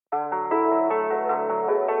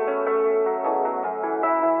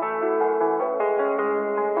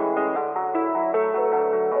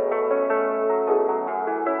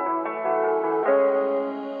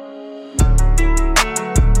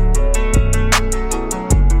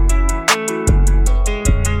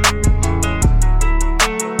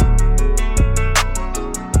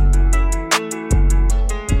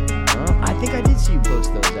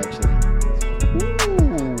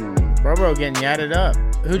add it up.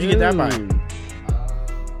 Who'd you get that by?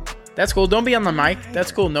 That's cool. Don't be on the mic.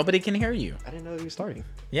 That's cool. Nobody can hear you. I didn't know you were starting.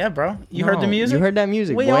 Yeah, bro. You heard the music? You heard that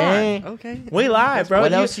music. We on. Okay. We live, bro.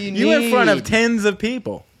 What else you in front of need? tens of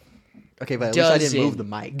people. Okay, but at least I didn't move the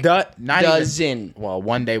mic. Not Dozen. Even, well,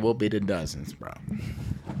 one day we'll be to dozens, bro.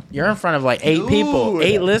 You're in front of like 8 people,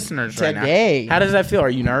 8 listeners right Today. now. How does that feel? Are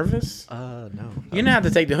you nervous? No. You're gonna have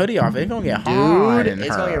to take the hoodie off. It's gonna get hot. Dude,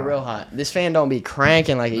 it's gonna get real hot. This fan don't be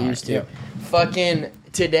cranking like it used to. Yep. Fucking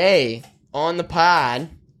today on the pod,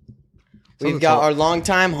 we've got our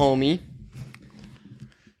longtime homie.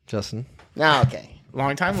 Justin. Nah, okay.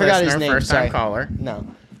 Long time Forgot listener, his name, first time sorry. caller. No.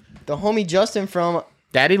 The homie Justin from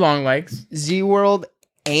Daddy Longlegs. Z World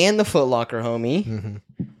and the Foot Locker homie. Mm-hmm.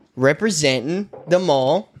 Representing the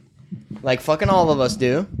mall. Like fucking all of us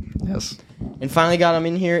do. Yes. And finally got him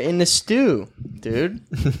in here in the stew. Dude.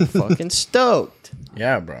 Fucking stoked.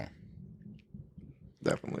 Yeah, bro.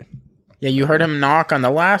 Definitely. Yeah, you heard him knock on the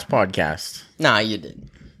last podcast. Nah, you didn't.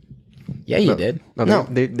 Yeah, you did. No.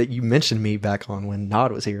 You mentioned me back on when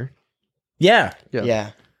Nod was here. Yeah.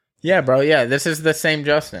 Yeah. Yeah, bro. Yeah, this is the same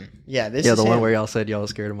Justin. Yeah, this Yeah, is the one him. where y'all said y'all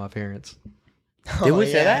was scared of my parents. Did we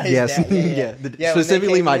say that? his Yes. dad, Yeah, when they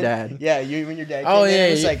specifically came my in- dad. Yeah, when your dad Oh, came in, yeah,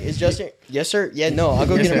 it was yeah. like, is Justin? Yes, sir. Yeah, no, I'll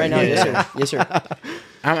go Yes, get him sir. right now. Yeah, Yes, sir. Yes, sir.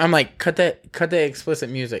 I'm like, cut the explicit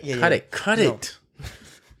music. Yeah, cut yeah. it. Cut No. it.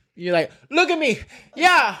 You're like, look at me.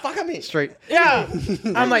 Yeah. Fuck at me. Straight. Yeah.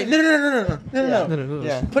 I'm like, no.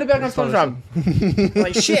 Yeah. Put it back on SpongeBob. I'm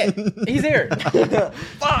like, shit. He's here.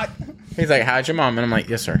 Fuck. He's like, how's your mom? And I'm like,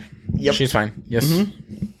 yes, sir. Yep. She's fine. Yes.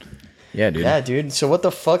 Yeah, dude. Yeah, dude. So what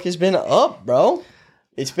the fuck has been up, bro?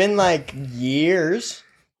 It's been like years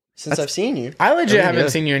since I've seen you. I legit Yeah. haven't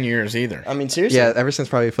seen you in years either. I mean, seriously. Yeah, ever since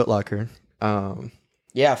probably Foot Locker.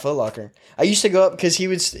 Yeah, Foot Locker. I used to go up because you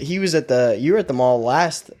were at the mall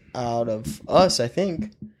last out of us, I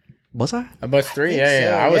think. Was I? A bus 3? think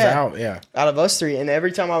Yeah. so, I was yeah. out. Yeah. Out of us three, and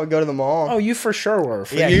every time I would go to the mall. Oh, you for sure were.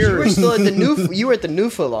 For yeah, 'cause you were years. still at the new. You were at the new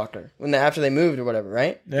Foot Locker after they moved or whatever,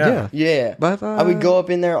 right? Yeah. Yeah. But I would go up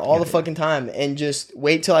in there all the fucking time and just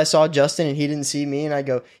wait till I saw Justin and he didn't see me, and I'd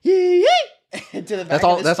go yee to the back. That's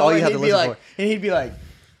all- of the that's all store, you and had to he'd be listen like, and he'd be like,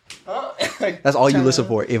 huh? Like, That's all you turn listen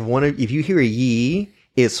around. for. If you hear a yee,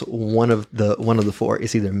 it's one of the four.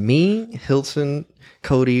 It's either me, Hilton,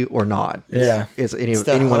 Cody, or Nod. Yeah. It's any It's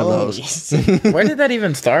the one of those. homies. Where did that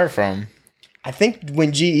even start from? I think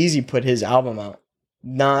when G-Eazy put his album out,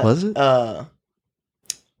 not Was it?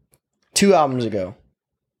 2 albums ago.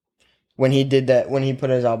 When he did that, when he put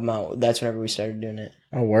his album out, that's whenever we started doing it.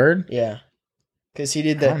 A word? Yeah, because he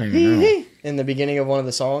did I don't that even know. in the beginning of one of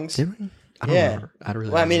the songs. Did we? I don't Yeah. remember. I really.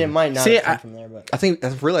 Well, I mean, it don't might not See, have come I- from there, but I think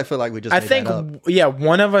that's really. I feel like we just. I made think, that up. yeah,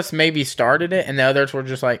 one of us maybe started it, and the others were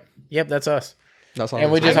just like, yep, that's us. That's all.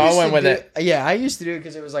 and we I'm just saying. all I used went to with do- Yeah, I used to do it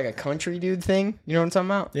because it was like a country dude thing. You know what I'm talking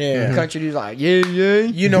about? Yeah. Country dude's like, yeah.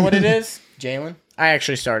 You know what it is? Jalen? I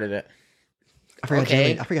actually started it. I forgot.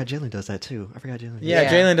 Okay. I forgot Jalen does that too. I forgot Jalen. Yeah,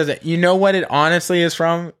 Yeah. Jalen does it. You know what it honestly is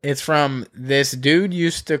from? It's from this dude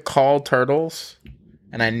used to call turtles.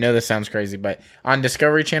 And I know this sounds crazy, but on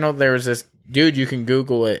Discovery Channel, there was this dude. You can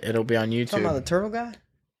Google it. It'll be on Talking about YouTube. the turtle guy?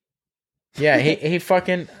 Yeah, he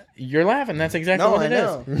fucking. You're laughing. That's exactly No, what I it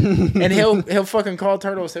know. is. And he'll fucking call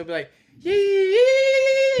turtles. He'll be like, yee.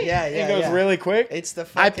 Yeah, It goes really quick. It's the I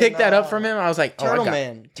fucking, picked that up from him. I was like, Turtle oh, I got-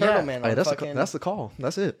 Man. Turtle Yeah. Man. Hey, on that's fucking, the call.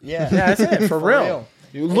 That's it. Yeah. Yeah, that's it for real.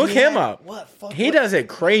 You look And he him had- up. What? Fuck, He what- does it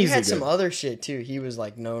crazy. He had some good. other shit too. He was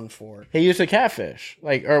like known for. He used to catfish,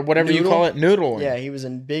 like or whatever you Noodle? call it, noodling. Yeah, he was a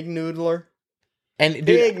big noodler. and dude,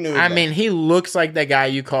 big noodler. I mean, he looks like the guy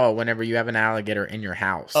you call whenever you have an alligator in your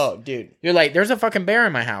house. Oh, dude, You're like, there's a fucking bear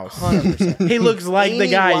in my house. 100%. He looks like the Any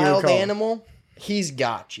guy you wild would call. animal, he's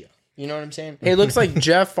got you. You know what I'm saying? He looks like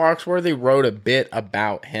Jeff Foxworthy wrote a bit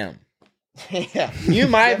about him. Yeah. You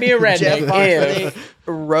might be a Jeff redneck Foxworthy if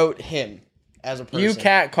wrote him as a person. you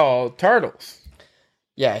catcall turtles.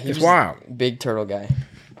 Yeah, he It's was wild. a big turtle guy.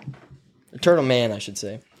 A turtle man, I should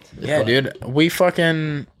say. Yeah, dude. We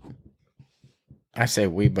fucking. I say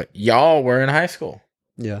we, but y'all were in high school.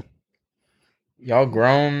 Yeah. Y'all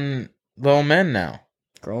grown little men now.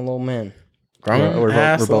 Grown little man. Grown We're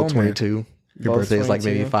ass both little men. 22. Your Both birthday is like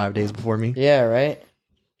maybe 22. 5 days before me. Yeah, right?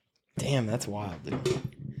 Damn, that's wild, dude.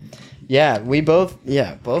 Yeah,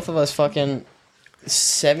 both of us fucking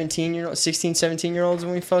 16, 17-year-olds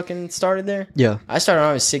when we fucking started there. Yeah. I started when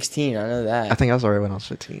I was 16, I know that. I think I was already when I was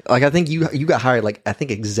 15. Like I think you got hired like I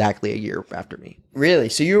think exactly a year after me. Really?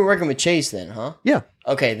 So you were working with Chase then, huh? Yeah.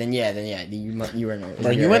 Okay, then yeah. You were in a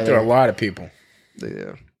Bro, you went through a lot of people.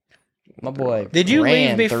 Yeah. My boy. Did you leave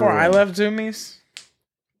ran before through I it. left Zoomies?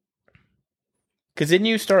 Because didn't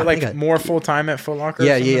you start more full time at Foot Locker?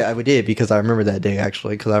 Yeah, we did because I remember that day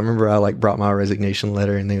actually. Because I remember I like brought my resignation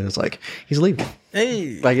letter and then it was like he's leaving.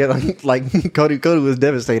 Hey, like Cody was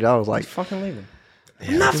devastated. I was like, fucking leaving.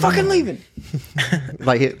 I'm not fucking leaving.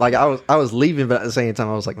 I was leaving, but at the same time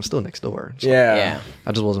I was like, I'm still next door. So yeah.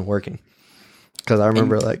 I just wasn't working because I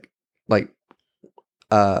remember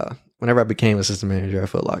whenever I became assistant manager at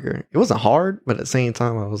Foot Locker, it wasn't hard, but at the same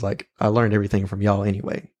time I was like, I learned everything from y'all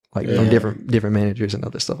anyway. Like from different managers and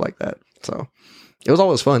other stuff like that. So it was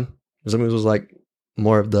always fun. It was like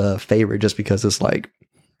more of the favorite just because it's like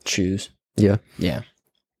shoes. Yeah.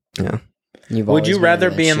 Would you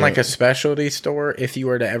rather be in like a specialty store if you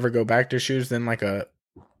were to ever go back to shoes than like a?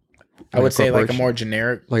 I would say like a more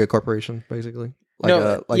generic, like a corporation, basically.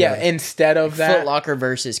 Instead of that, Foot Locker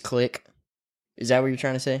versus Click. Is that what you're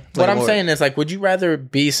trying to say? What I'm saying is like, would you rather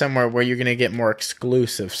be somewhere where you're gonna get more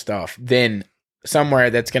exclusive stuff than somewhere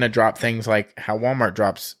that's going to drop things like how Walmart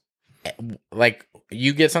drops, like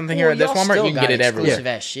you get something here at this Walmart, you can get it everywhere. Exclusive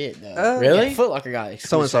ass shit, though. Really? Yeah, Foot Locker got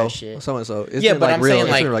exclusive ass shit. So and so. Yeah, but I'm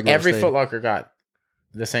saying like every Foot Locker got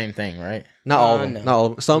the same thing, right? Not all of them. Not all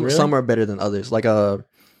of them. Some are better than others. Like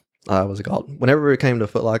what's it called? Whenever it came to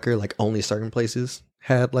Foot Locker, like only certain places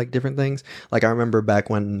had like different things. Like I remember back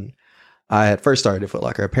when I had first started at Foot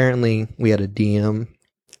Locker. Apparently, we had a DM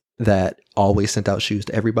that always sent out shoes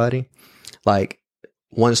to everybody. Like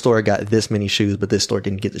one store got this many shoes, but this store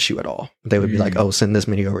didn't get the shoe at all. They would be like, "Oh, send this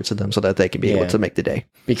many over to them so that they can be able to make the day."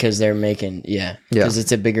 Because they're making, because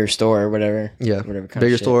it's a bigger store or whatever. Yeah, whatever kind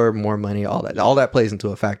bigger of shit. store, more money, all that. All that plays into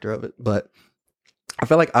a factor of it. But I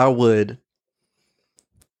feel like I wouldn't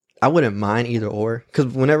mind either or, because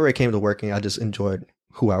whenever it came to working, I just enjoyed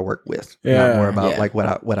who I work with, not more about like what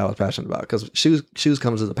I was passionate about. Because shoes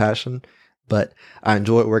comes as a passion. But I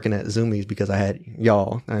enjoyed working at Zoomies because I had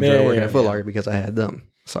y'all. I enjoyed working at Foot Locker because I had them.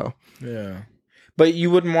 So but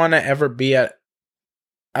you wouldn't want to ever be at.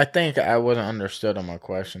 I think I wasn't understood on my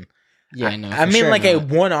question. Yeah, no. I mean, like a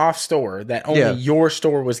one-off store that only your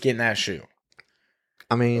store was getting that shoe.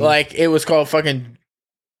 I mean, like it was called fucking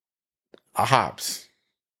a Hoppez.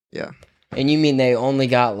 Yeah, and you mean they only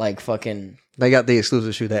got like fucking? They got the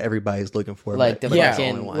exclusive shoe that everybody's looking for. Like the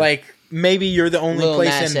fucking like. Maybe you're the only Lil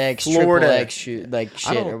place Nas in X, Florida, X shoe, like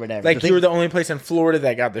shit or whatever. Like you were the only place in Florida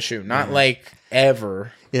that got the shoe, not like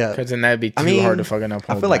ever. Yeah, because then that'd be too hard to fucking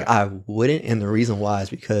uphold. I feel like I wouldn't, and the reason why is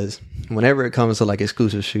because whenever it comes to like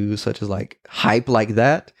exclusive shoes, such as like hype like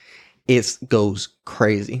that, it goes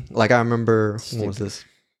crazy. Like I remember what was this?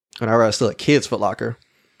 Whenever I was still at Kids Foot Locker,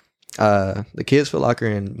 the Kids Foot Locker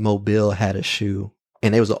in Mobile had a shoe,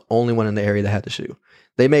 and they was the only one in the area that had the shoe.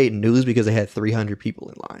 They made news because they had 300 people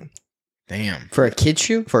in line. Damn. For a kid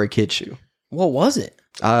shoe? For a kid shoe. What was it?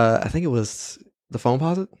 I think it was the foam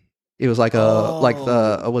posit. It was like what's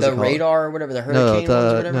it called? Radar or whatever, the hurricane ones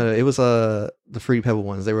or whatever? No, it was the Fruity Pebble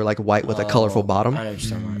ones. They were like white with a colorful bottom. I know what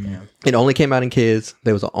you're talking about, It only came out in Kids.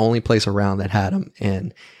 They was the only place around that had them,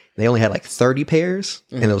 and they only had like 30 pairs,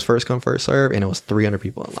 and it was first come first serve, and it was 300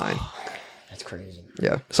 people in line. That's crazy.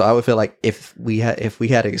 Yeah, so I would feel like if we had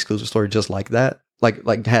an exclusive store just like that,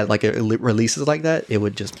 like had like releases like that, it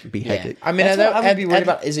would just be hectic. I mean, I would be worried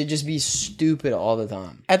about is it just be stupid all the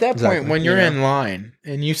time. At that point, when you're in line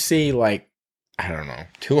and you see like, I don't know,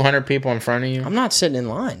 200 people in front of you, I'm not sitting in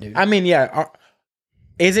line, dude. I mean,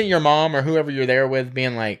 isn't your mom or whoever you're there with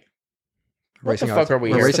being like, what the fuck are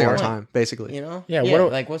we here wasting for? our time, basically. You know? Yeah.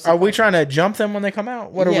 What's are we trying to jump them when they come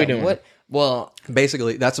out? What are we doing? Well,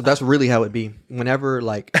 basically, that's really how it'd be. Whenever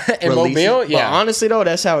like in Mobile, But honestly though,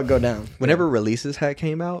 that's how it go down. Whenever releases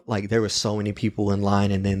came out, like there were so many people in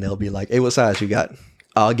line, and then they'll be like, "Hey, what size you got?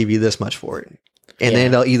 I'll give you this much for it." And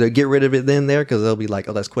then they'll either get rid of it then there because they'll be like,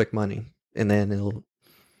 "Oh, that's quick money," and then it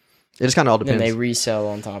just kind of all depends. And they resell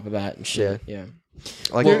on top of that and shit. Yeah.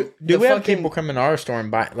 Like, do we have people come in our store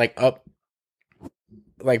and buy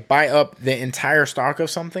buy up the entire stock of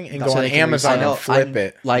something and go on Amazon and flip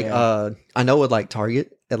it? Like I know with like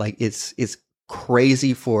Target, like it's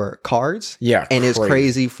crazy for cards. Yeah. And it's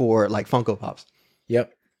crazy for like Funko Pops.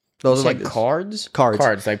 Yep. Those are like cards?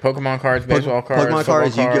 Cards like Pokemon cards, baseball cards, Pokemon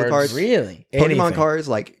cards, Yu-Gi-Oh cards. Really? Pokemon cards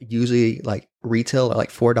like usually like retail are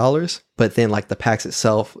like $4, but then like the packs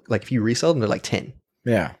itself, like if you resell them, they're like 10.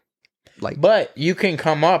 Yeah. Like, but you can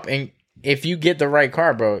come up and if you get the right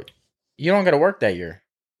card, bro, you don't got to work that year.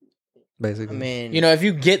 Basically, I mean, if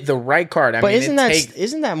you get the right card, I mean,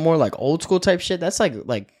 isn't that more like old school type shit? That's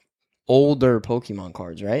like older Pokemon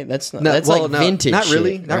cards, right? That's not vintage. Not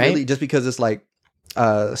really, shit, not right? really. Just because it's like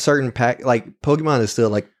certain pack, like Pokemon is still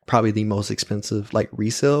like probably the most expensive like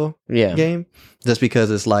resale game, just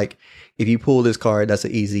because it's like if you pull this card, that's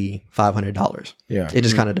an easy $500. Yeah, it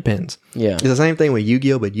just kind of depends. Yeah, it's the same thing with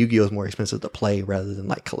Yu-Gi-Oh, but Yu-Gi-Oh is more expensive to play rather than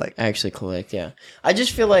like collect. Actually collect. Yeah, I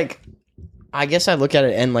just feel like I guess I look at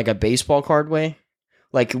it in like a baseball card way.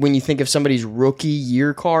 Like when you think of somebody's rookie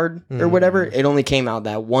year card or whatever, it only came out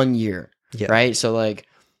that 1 year, right? So like.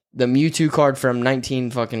 The Mewtwo card from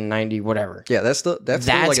 1990, whatever. Yeah, that's like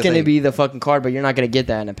going to be the fucking card, but you're not going to get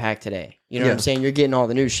that in a pack today. You know what I'm saying? You're getting all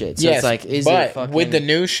the new shit. So it's like, but with the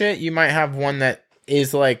new shit, you might have one that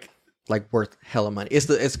is like worth hella money.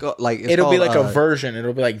 It'll be like a version.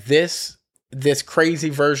 It'll be like this crazy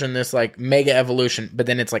version, this like mega evolution, but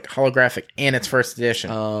then it's like holographic and it's first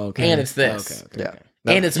edition. Oh, okay. And it's this. Okay.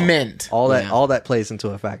 And it's mint. All that plays into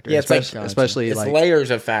a factor. Yeah, especially it's like layers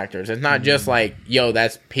of factors. It's not just like, yo,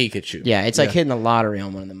 that's Pikachu. Yeah, it's like hitting the lottery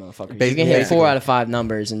on one of them motherfuckers. You can hit 4 out of 5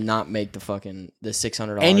 numbers and not make the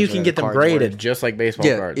 $600. And you can get them graded just like baseball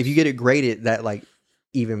cards. If you get it graded, that like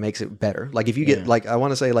even makes it better. Like if you get like I want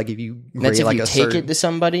to say like if you grade if like you a take certain, it to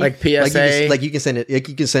somebody like PSA, like you can send it. Like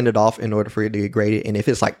you can send it off in order for it to get graded. And if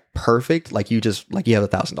it's like perfect, like you just like you have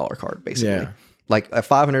 $1,000 card basically. Yeah. Like a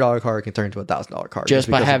 $500 card can turn into $1,000 card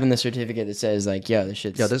just by having the certificate that says like, yeah, this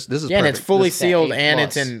shit's this is and it's fully sealed and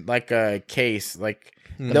it's in like a case. Like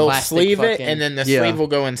they'll sleeve it and then the sleeve will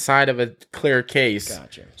go inside of a clear case.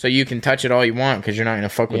 Gotcha. So you can touch it all you want because you're not gonna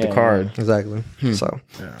fuck with the card. Exactly. So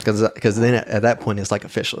because then at that point it's like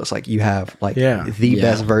official. It's like you have like the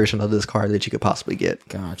best version of this card that you could possibly get.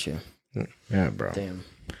 Gotcha. Yeah, bro. Damn.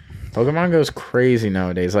 Pokemon goes crazy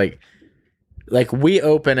nowadays. Like we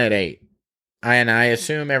open at 8. And I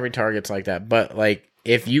assume every Target's like that. But, like,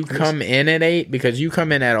 if you come in at 8, because you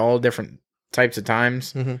come in at all different types of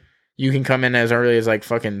times, you can come in as early as, like,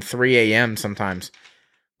 fucking 3 a.m. sometimes.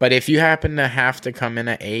 But if you happen to have to come in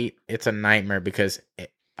at 8, it's a nightmare because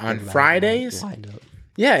on Fridays,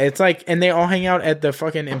 it's like, and they all hang out at the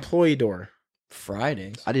fucking employee door.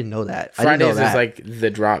 Fridays? I didn't know that. Fridays is, like,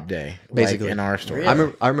 the drop day, basically, like, in our store.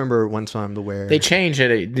 Really? I remember one time to where... They changed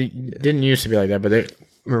it. It didn't used to be like that, but they...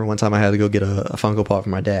 Remember one time I had to go get a Funko Pop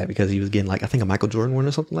for my dad because he was getting like I think a Michael Jordan one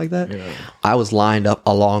or something like that. Yeah. I was lined up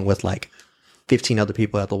along with like 15 other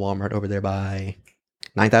people at the Walmart over there by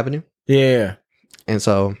 9th Avenue. Yeah. And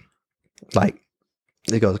so like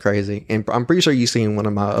it goes crazy. And I'm pretty sure you've seen one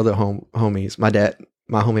of my other homies, my dad's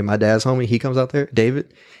homie, he comes out there,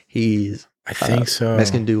 David. He's I think so.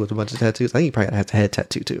 Mexican dude with a bunch of tattoos. I think he probably has a head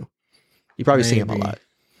tattoo too. You probably see him a lot.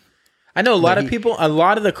 I know a lot of people, a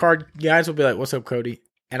lot of the card guys will be like, "What's up, Cody?"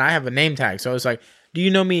 And I have a name tag. So it's like, do you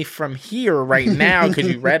know me from here right now because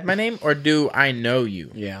you read my name? Or do I know you?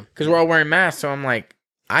 Yeah. Because we're all wearing masks. So I'm like,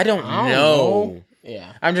 I don't know.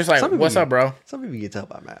 Yeah. I'm just like, what's up, bro? Some people you can tell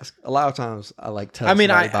by mask. A lot of times I like tell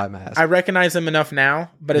somebody by mask. I recognize them enough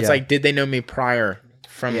now, but it's like, did they know me prior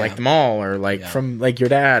from like the mall or like from like your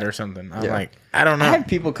dad or something? I'm like, I don't know. I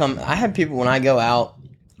have people when I go out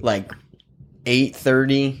like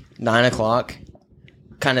 8:30, 9 o'clock,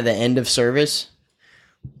 kind of the end of service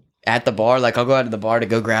at the bar. Like I'll go out to the bar to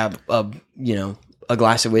go grab a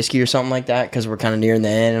glass of whiskey or something like that because we're kind of nearing the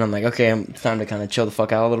end, and I'm like, okay, it's time to kind of chill the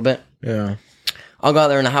fuck out a little bit. Yeah, I'll go out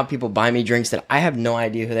there and I'll have people buy me drinks that I have no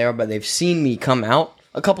idea who they are, but they've seen me come out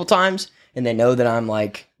a couple times and they know that I'm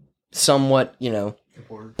like somewhat,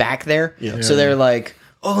 back there. Yeah. So they're like,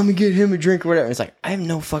 oh, let me get him a drink or whatever. And it's like, I have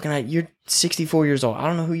no fucking idea. You're 64 years old. I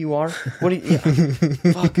don't know who you are. What do you...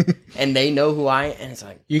 fuck. And they know who I am. And it's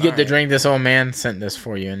like... You get the drink, this old man sent this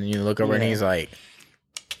for you. And then you look over and he's like...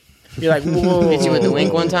 You're like, whoa. Hit you with the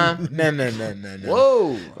wink one time? No.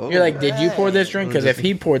 Whoa. You're like, did you pour this drink? Because if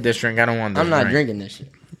he poured this drink, I don't want this I'm not drinking this shit.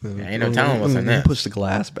 Yeah, ain't no telling what's in this. Push the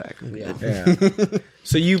glass back. Yeah.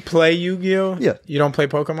 So you play Yu-Gi-Oh? Yeah. You don't play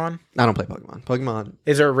Pokemon? I don't play Pokemon.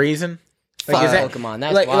 Is there a reason? Like, is that Pokemon?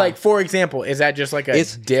 That's like for example, is that just like a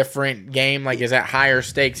different game? Like, is that higher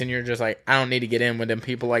stakes, and you're just like, I don't need to get in with them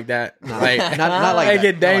people like that. Like, not like they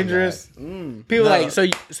get dangerous. Like people like so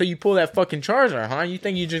you pull that fucking Charizard, huh? You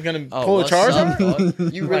think you're just gonna pull a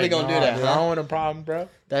Charizard? You really gonna do that? Dude, I don't want a problem, bro.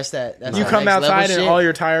 That's you come outside and all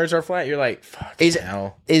your tires are flat. You're like, fuck.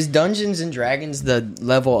 Is Dungeons and Dragons the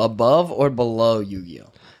level above or below Yu-Gi-Oh?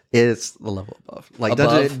 It's the level above. Like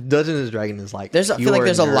Dungeons and Dragons is like. I feel like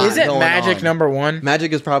there's a lot. Is it Magic on. number one?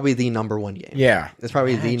 Magic is probably the number one game. Yeah, it's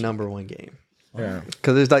probably the number one game. Yeah,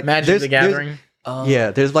 because there's like Magic the Gathering.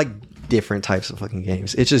 There's like different types of fucking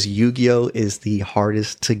games. It's just Yu-Gi-Oh is the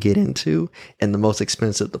hardest to get into and the most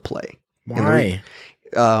expensive to play. Why?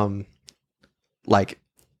 Like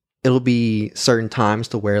it'll be certain times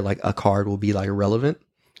to where like a card will be like relevant.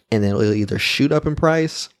 and then it'll either shoot up in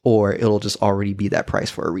price or it'll just already be that price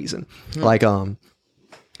for a reason. Like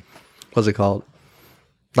what's it called?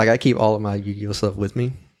 Like I keep all of my Yu-Gi-Oh stuff with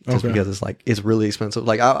me just because it's like it's really expensive.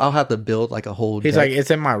 Like I'll have to build like a whole. He's deck. like,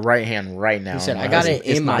 it's in my right hand right now. He said, I got it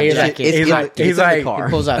in my He's jacket. like, he's like, He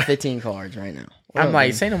pulls out 15 cards right now. I'm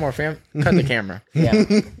like, say no more, fam. Cut the camera. Yeah.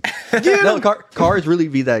 No, cards really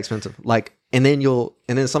be that expensive. Like, and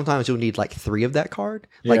then sometimes you'll need like 3 of that card.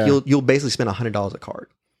 Like you'll basically spend $100 a card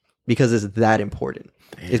because it's that important.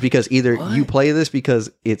 Damn. It's because either you play this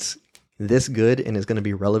because it's this good and it's going to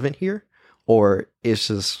be relevant here, or it's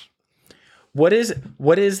just. What is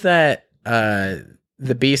that?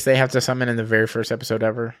 The beast they have to summon in the very first episode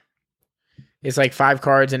ever. It's like 5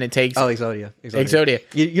 cards and it takes. Oh, Exodia.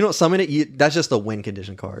 You don't summon it. That's just a win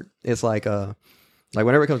condition card. It's like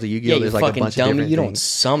whenever it comes to Yu-Gi-Oh, there's like a bunch of different You don't things.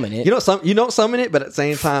 summon it. You don't summon it, but at the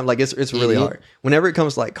same time, like it's really hard. Whenever it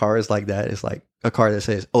comes to like cards like that, it's like a card that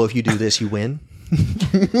says, "Oh, if you do this, you win."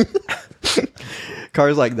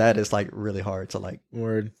 Cards like that is like really hard to like.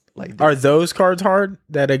 Word. Like, are those cards hard?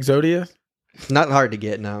 That Exodia? Not hard to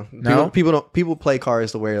get. No. People play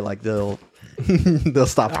cards to where like they'll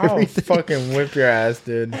stop I'll everything. fucking whip your ass,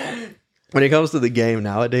 dude. When it comes to the game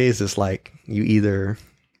nowadays, it's like you either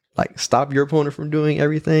like stop your opponent from doing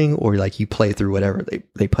everything, or like you play through whatever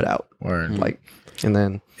they put out. Word. Like, and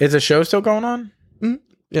then is the show still going on?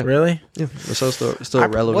 Yeah, really? Yeah, the show's still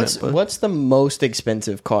relevant. What's the most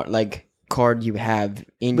expensive card you have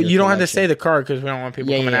in? But your you don't have to collection? say the card because we don't want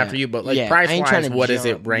people coming after you. But like price wise, what is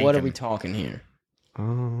it ranking? What are we talking here?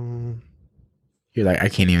 You're like, I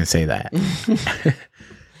can't even say that.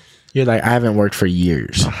 You're like, I haven't worked for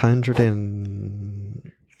years.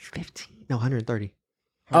 115? No, 130.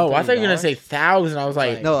 Oh, I thought you were gonna say 1,000. I was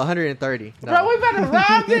like, no, 130. No. Bro, we better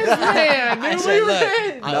rob this man,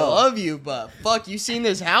 dude. I love you, but fuck, you seen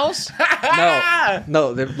this house?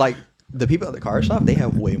 No, they're like the people at the card shop. They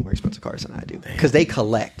have way more expensive cards than I do because they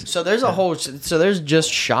collect. So there's there's just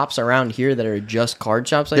shops around here that are just card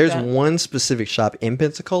shops. Like there's that? one specific shop in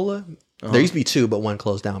Pensacola. There used to be 2, but one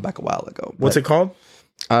closed down back a while ago. What's it called?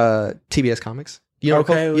 TBS Comics. You know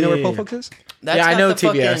where Pole Folks is? I know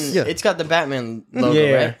TBS. It's got the Batman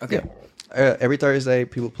logo, right? Okay. Yeah. Every Thursday,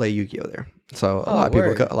 people play Yu-Gi-Oh there. So a lot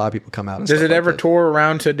of people come out. And does it ever tour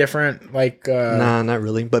around to different like? Nah, not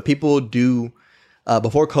really. But people do.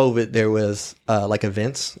 Before COVID, there was like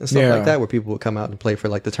events and stuff like that where people would come out and play for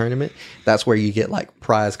like the tournament. That's where you get like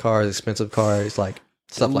prize cards, expensive cards, like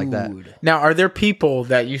stuff like that. Now, are there people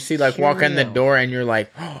that you see like walk in the door and you're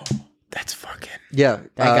like, oh, that's fucking that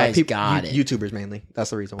guy's got it. YouTubers mainly. That's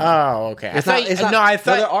the reason why. Oh, okay. I thought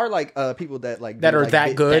there are like people that like that are like,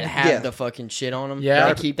 that good that have the fucking shit on them. Yeah,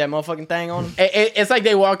 that keep that motherfucking thing on them. It's like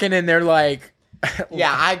they walk in and they're like,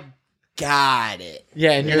 yeah, I got it.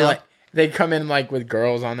 Yeah, and you're like. They come in like with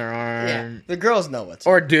girls on their arm. Yeah, the girls know what's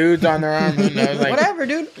or dudes on their arm. Who knows? Like, whatever,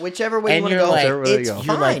 dude. Whichever way you want to go, like, it's fine.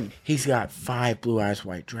 You're like, he's got 5 blue eyes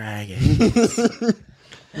white dragons.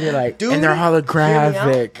 You're like, dude, and they're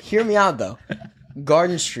holographic. Hear me out though.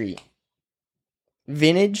 Garden Street,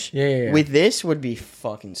 vintage. Yeah. With this would be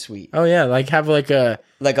fucking sweet. Oh yeah, like have like a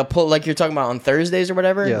pull like you're talking about on Thursdays or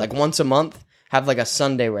whatever. Yeah. Like once a month, have like a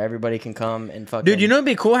Sunday where everybody can come and fucking. Dude, you know it'd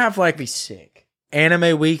be cool. Have like be sick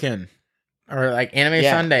anime weekend. Or like anime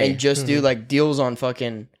Sunday. And just do like deals on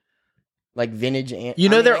fucking like vintage.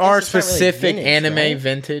 There are specific really anime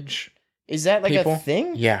vintage. Is that like people? A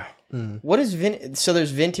thing? Yeah. What is vintage? So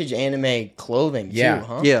there's vintage anime clothing too,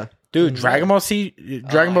 huh? Yeah. Dude, Dragon Ball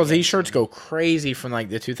Z shirts go crazy from like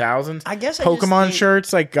the 2000s. I guess Pokemon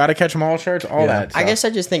shirts, like Gotta Catch 'Em All shirts, all that stuff. I guess I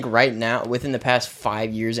just think right now, within the past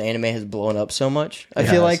 5 years, anime has blown up so much. I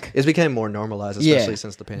feel like it's become more normalized, especially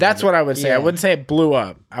since the pandemic. That's what I would say. Yeah. I wouldn't say it blew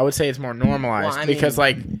up. I would say it's more normalized because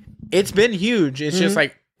like it's been huge. It's just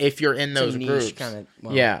like if you're in those groups.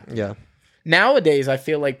 Yeah. Nowadays, I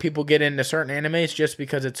feel like people get into certain animes just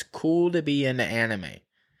because it's cool to be into anime.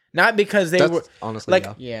 Not because they were honestly like.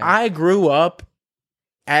 Yeah. I grew up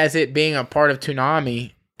as it being a part of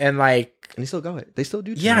Toonami, and like, and they still go. They still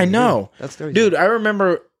do. Toonami. Yeah, I know. That's their dude. I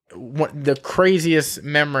remember the craziest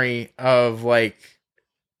memory of like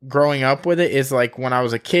growing up with it is like when I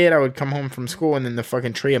was a kid, I would come home from school and then the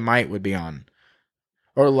fucking Tree of Might would be on,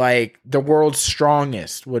 or like The World's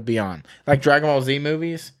Strongest would be on, like Dragon Ball Z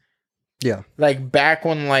movies. Yeah, like back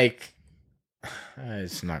when like.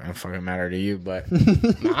 It's not gonna fucking matter to you, but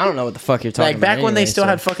I don't know what the fuck you're talking about. Like back when they still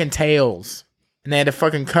had fucking tails, and they had to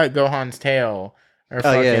fucking cut Gohan's tail. Or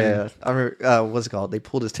fucking, yeah. I remember what's it called? They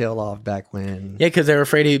pulled his tail off back when. Yeah, because they were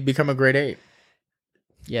afraid he'd become a grade 8.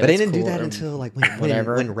 Yeah, but they didn't do that until like when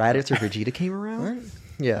Raditz or Vegeta came around.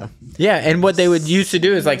 Yeah. Yeah, and what they would used to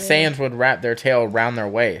do is like Saiyans would wrap their tail around their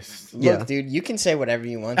waist. Look, dude, you can say whatever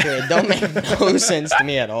you want to. It don't make no sense to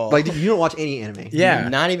me at all. Like, you don't watch any anime. Yeah.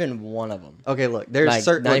 Not even one of them. Okay, look, there's Like,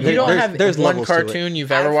 certain. not Like, even- You don't there's, have there's one levels to it. cartoon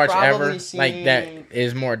you've ever I've watched probably ever like that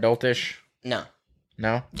is more adultish? No.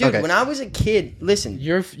 No? Dude, Okay. when I was a kid, listen.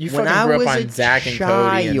 You When I fucking grew was up a on Zack and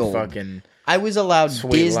Cody and child, fucking... I was allowed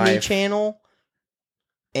Sweet Disney Life. Channel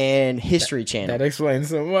and History Channel. That explains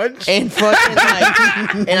so much. And fucking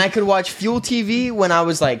like, and I could watch Fuel TV when I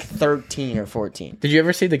was like 13 or 14. Did you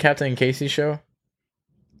ever see the Captain and Casey show?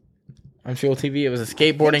 On Fuel TV? It was a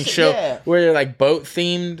skateboarding show where they're like boat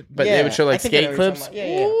themed, but they would show like skate clips.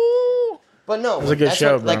 Yeah. But no, it was a good that's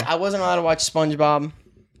show, what, like bro. I wasn't allowed to watch SpongeBob.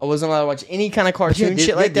 I wasn't allowed to watch any kind of cartoon Dis-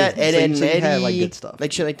 shit like that. Disney, Ed, so Ed, and you had, Eddie, like, good stuff.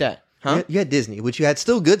 like shit like that, huh? You had Disney, which you had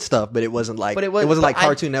still good stuff, but it wasn't like it wasn't like but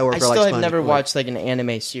Cartoon Network I or still like have never SpongeBob. watched like an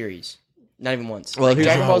anime series, not even once. Well, Like, here's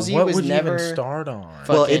Dragon the- Ball Z what was would never. you even start on?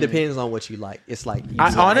 Well, fucking- it depends on what you like. It's like I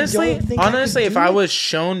don't honestly, think I could if do I it. was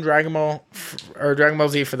shown Dragon Ball or Dragon Ball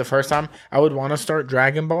Z for the first time, I would want to start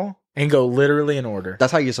Dragon Ball and go literally in order.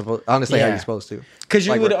 that's how you're supposed. Honestly, how Yeah. you're supposed to. Because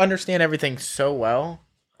you Like, would we're- understand everything so well.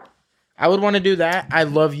 I would want to do that. I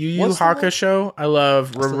love Yu Yu What's the- Hakusho. I love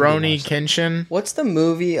still need to Rurouni watch that. Kenshin. What's the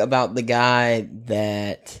movie about the guy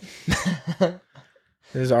that?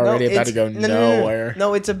 This is already about to go nowhere.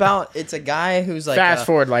 No, it's a guy who's like Fast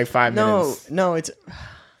forward like 5 minutes. No, it's.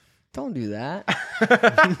 Don't do that.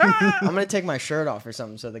 I'm gonna take my shirt off or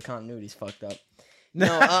something so the continuity's fucked up. No,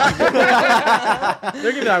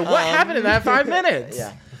 They're gonna be like, "What happened in that 5 minutes?"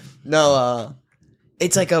 yeah, no.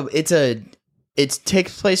 It's like it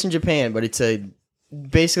takes place in Japan, but it's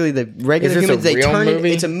basically the regular Is this humans. a They real turn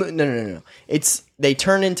movie? no. They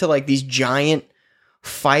turn into like these giant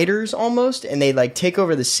fighters almost, and they like take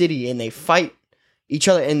over the city and they fight each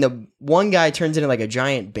other. And the one guy turns into like a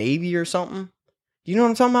giant baby or something. You know what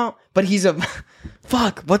I'm talking about? But he's a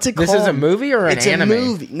fuck. What's it called? This is a movie or an it's anime? a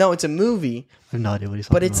movie. No, it's a movie. I have no idea what he's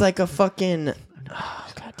talking But it's about. like a fucking. Oh,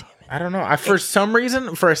 God damn it. I don't know. For some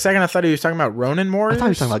reason, for a second, I thought he was talking about Ronin Warriors. I thought he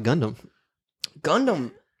was talking about Gundam.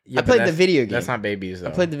 Gundam. Yeah, I but played the that's- video game. That's not babies though.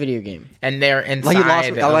 I played the video game. And they're inside Like he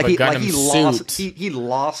lost me. of Like a he Gundam lost. suit. He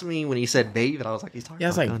lost me when he said babe, and I was like, he's talking. Yeah, I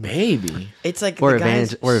was about like, Gundam. baby. It's like Or the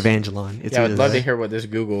guys- Evangelon. It's Yeah, I would either love to that. hear what this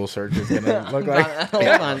Google search is gonna look like. Hold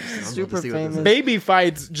on. to Super see what this famous. is. Baby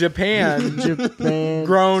fights Japan, Japan.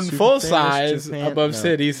 grown Super full famous size Japan. above No.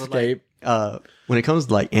 cityscape. When it comes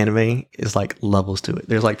to like anime, it's like levels to it.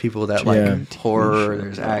 There's like people that like Yeah. horror,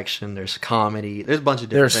 there's action, there's comedy, there's a bunch of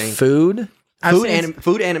different There's things. food.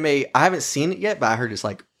 Food anime. I haven't seen it yet, but I heard it's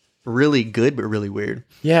like really good, but really weird.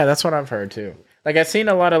 Yeah, that's what I've heard too. Like I've seen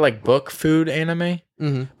a lot of like book food anime,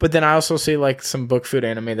 but then I also see like some book food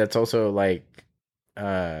anime that's also like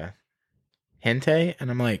hentai,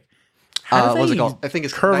 and I'm like, how do What's they it called? I think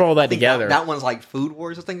it's curve like, all that I think together? That one's like Food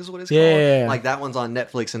Wars. I think is what it's Yeah. called. Like that one's on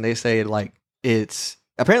Netflix, and they say like it's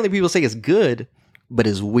apparently people say it's good, but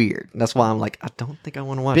it's weird. That's why I'm like, I don't think I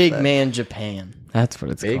want to watch Big that. Man Japan. That's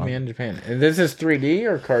what it's Big called. Man Japan. And this is 3D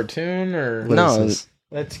or cartoon or What No, is this?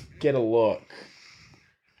 let's get a look.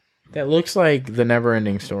 That looks like the never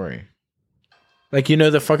ending story. Like you know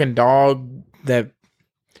the fucking dog that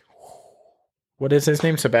what is his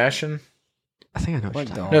name? Sebastian? I think I know what, What you're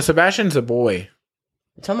talking dog? about. No, Sebastian's a boy.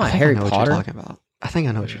 You talking I about think Harry I know what you're Potter? talking about. I think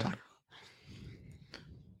I know what you're talking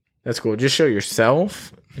That's cool. Just show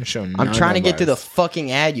yourself and show I'm trying to get to the us.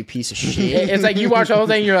 fucking ad, you piece of shit. It's like you watch the whole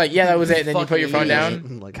thing, you're like, yeah, that was it, and then you put your phone Fucking down.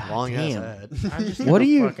 about. Like God long ass damn. ad. I'm just What gonna are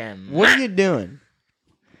you? fucking- What are you doing?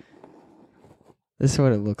 This is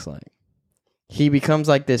what it looks like. He becomes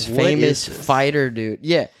like this What famous is this? fighter dude.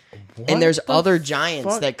 Yeah, What and there's the other giants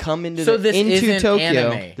fuck? that come into So this into isn't Tokyo.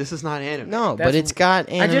 anime. This is not anime. No, That's- but it's got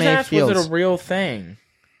I anime just asked, feels. was it a real thing?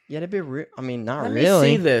 Yeah, it'd be real. I mean, not Let me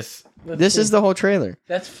really. see this. Let's This see. is the whole trailer.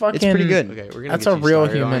 That's fucking. It's pretty good. Okay, we're gonna. That's get a you real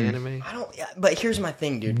started on human. Anime. I don't. Yeah, but here's my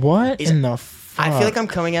thing, dude. What Is- in the fuck? I feel like I'm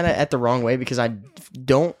coming at it at the wrong way because I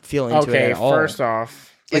don't feel into it Okay, at all. first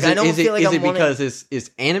off, Like, Is I it- don't is it- feel like is I'm it wanting- because it's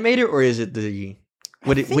animated or is it the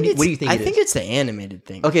what do you think? I it think is? it's the animated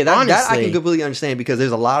thing. Okay, that I Honestly. can completely understand because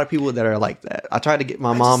there's a lot of people that are like that. I tried to get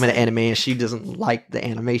my mom into anime and she doesn't like the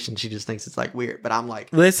animation. She just thinks it's like weird. But I'm like,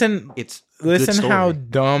 listen it's a good how story.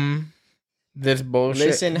 dumb this bullshit.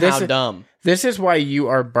 Listen this how is, dumb. This is why you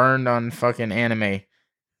are burned on fucking anime.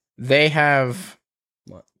 They have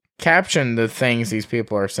What? captioned the things these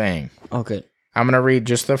people are saying. Okay. I'm gonna read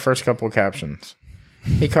just the first couple captions.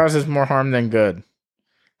 He causes more harm than good.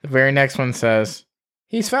 The very next one says,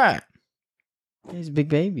 he's fat. He's a big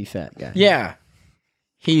baby fat guy. Yeah.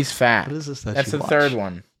 He's fat. What is this that That's you the watch? third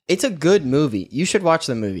one. It's a good movie. You should watch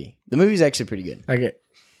the movie. The movie's actually pretty good. Like it.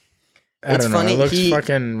 I don't know. Funny. It looks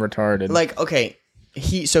fucking retarded. Like, okay,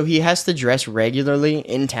 he has to dress regularly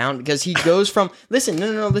in town because he goes from listen.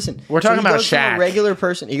 We're talking about Shaq.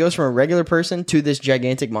 He goes from a regular person to this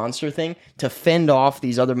gigantic monster thing to fend off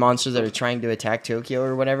these other monsters that are trying to attack Tokyo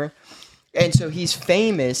or whatever. And so he's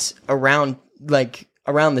famous around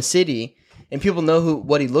the city, and people know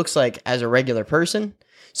what he looks like as a regular person.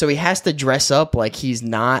 So he has to dress up like he's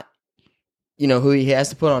not. Who he has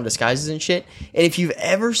to put on disguises and shit. And if you've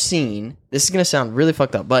ever seen, this is going to sound really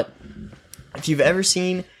fucked up, but if you've ever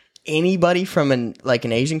seen anybody from an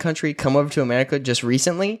Asian country come over to America just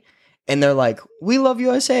recently, and they're like, "We love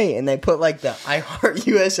USA," and they put like the "I Heart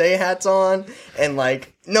USA" hats on, and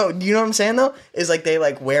no, you know what I'm saying though? Is like they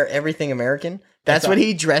wear everything American. That's what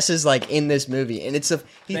he dresses like in this movie, and it's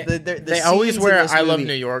they always wear "I Love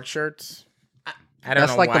New York" shirts. I don't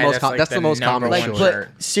know why. That's the most common shirt.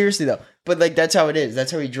 But seriously though. But that's how it is.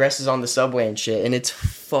 That's how he dresses on the subway and shit, and it's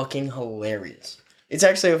fucking hilarious. It's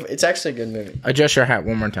actually a good movie. Adjust your hat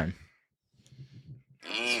one more time.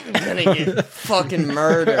 I'm gonna get fucking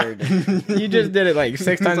murdered. You just did it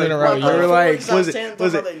 6 times in a row. You were like, was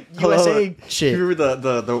it USA shit? You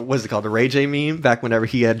remember the what's it called, the Ray J meme back whenever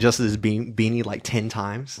he had adjusted his beanie 10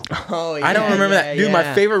 times? Oh yeah, I don't remember that, dude. Yeah.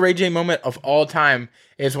 My favorite Ray J moment of all time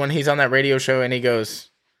is when he's on that radio show and he goes,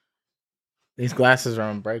 "These glasses are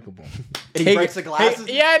unbreakable." He breaks the glasses.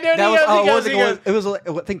 Yeah, dude. It was I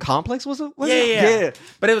think Complex was it? Yeah.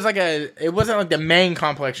 But it was it wasn't like the main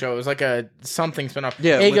Complex show. It was like a something spinoff.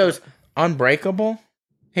 Yeah. And he goes, "Unbreakable."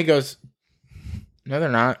 He goes, "No, they're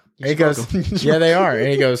not." He goes, "Yeah, they are." And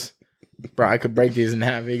he goes, "Bro, I could break these in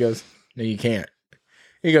half." He goes, "No, you can't."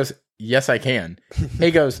 He goes, "Yes, I can."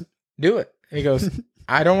 He goes, "Do it." He goes,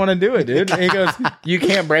 "I don't want to do it, dude." And he goes, "You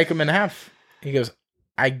can't break them in half." He goes,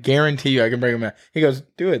 "I guarantee you I can break him out." He goes,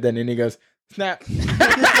 "Do it then." And he goes, "Snap." He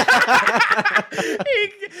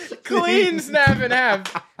clean snap in half.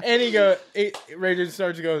 And Ray just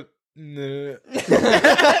starts to go, "No."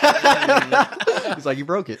 He's like, "You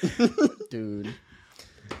broke it." Dude.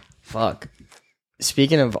 Fuck.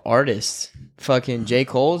 Speaking of artists, fucking J.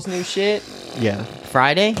 Cole's new shit. Yeah.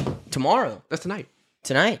 Friday? Tomorrow. That's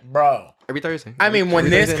tonight. Bro. Every Thursday. I mean, when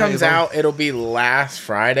this comes out, it'll be last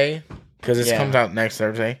Friday. Because this comes out next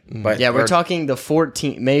Thursday. But we're talking the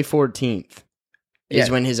 14th, May 14th is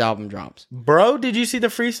when his album drops. Bro, did you see the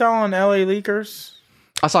freestyle on LA Leakers?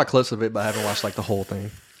 I saw clips of it, but I haven't watched the whole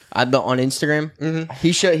thing. On Instagram? Mm-hmm.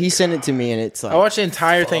 He sent it to me, and it's like... I watched the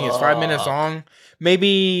entire thing. It's 5 minutes long.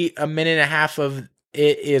 Maybe a minute and a half of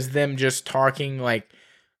it is them just talking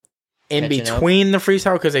in between the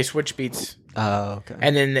freestyle because they switch beats. Oh, okay.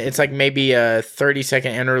 And then it's maybe a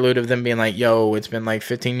 30-second interlude of them being like, "Yo, it's been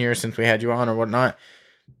 15 years since we had you on," or whatnot.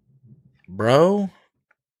 Bro,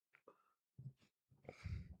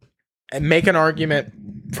 and make an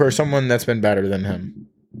argument for someone that's been better than him.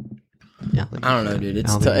 Yeah, I don't know, dude.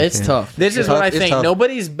 It's tough. This is what I think. Tough.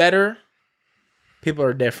 Nobody's better. People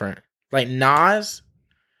are different. Like Nas,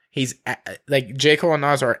 he's J. Cole and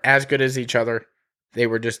Nas are as good as each other. They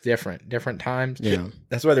were just different times. Yeah.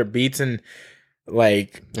 That's why their beats and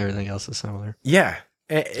everything else is similar. Yeah.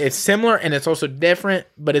 It's similar and it's also different,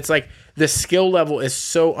 but it's the skill level is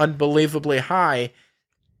so unbelievably high.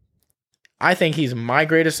 I think he's my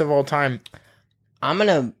greatest of all time.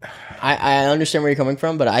 I understand where you're coming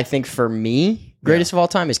from, but I think for me, greatest of all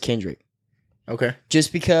time is Kendrick. Okay.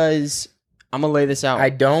 Just because I'm gonna lay this out. I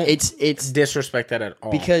don't. It's disrespect that at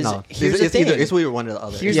all. Because here's the thing. It's either one or the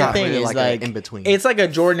other. Here's the thing is in between. It's like a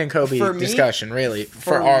Jordan and Kobe discussion, really,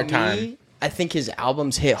 for our time. I think his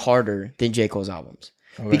albums hit harder than J. Cole's albums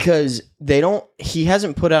because they don't. He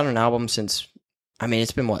hasn't put out an album since. I mean,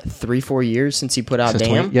 it's been 3-4 years since he put out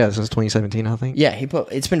Damn. Since 2017, I think. Yeah,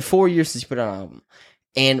 it's been 4 years since he put out an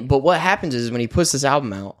album. But what happens is when he puts this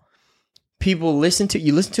album out, people listen to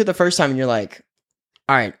it the first time and you're like,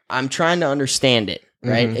 all right, I'm trying to understand it,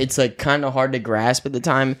 right? Mm-hmm. It's kind of hard to grasp at the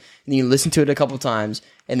time. And you listen to it a couple times,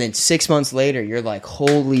 and then 6 months later, you're like,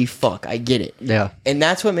 holy fuck, I get it. Yeah. And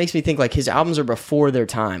that's what makes me think his albums are before their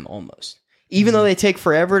time almost. Even though they take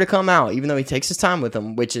forever to come out, even though he takes his time with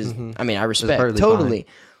them, which is, I mean, I respect totally.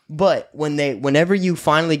 Fine. But whenever you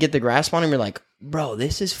finally get the grasp on him, you're like, bro,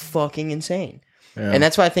 this is fucking insane. Yeah. And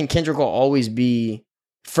that's why I think Kendrick will always be,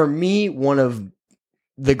 for me, one of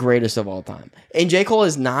the greatest of all time. And J. Cole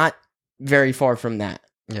is not very far from that.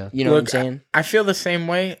 Yeah. You know what I'm saying? I feel the same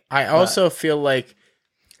way. I also feel like...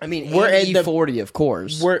 I mean, we're at E40, of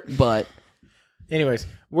course. But... Anyways,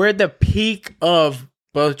 we're at the peak of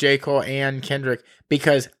both J. Cole and Kendrick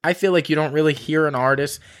because I feel like you don't really hear an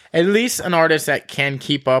artist, at least an artist that can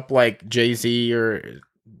keep up like Jay-Z or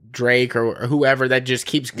Drake or whoever that just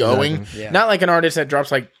keeps going. Yeah. Not like an artist that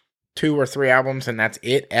drops 2 or 3 albums and that's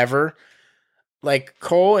it ever. Like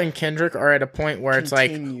Cole and Kendrick are at a point where it's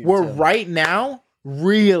like we're right now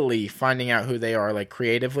really finding out who they are, like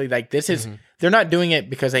creatively. Like this is they're not doing it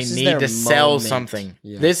because they need to sell something.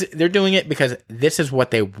 Yeah. They're doing it because this is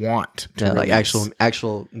what they want to like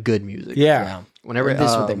actual good music. Yeah. Whenever this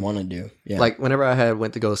is what they want to do. Yeah. Like whenever I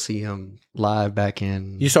went to go see him live back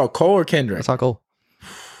in, you saw Cole or Kendrick? I saw Cole.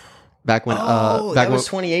 Back when that was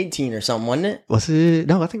 2018 or something, wasn't it? Was it?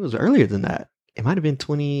 No, I think it was earlier than that. It might have been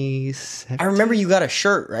 2017. I remember you got a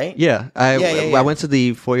shirt, right? Yeah. I went to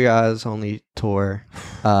the For Your Eyes Only tour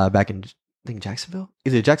back in, I think, Jacksonville.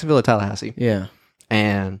 Either Jacksonville or Tallahassee. Yeah.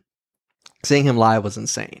 And seeing him live was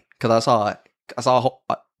insane. Because I saw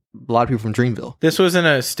a lot of people from Dreamville. This was in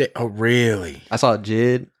a state. Oh, really? I saw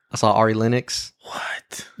Jid. I saw Ari Lennox.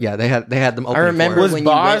 What? Yeah, they had them open. I remember was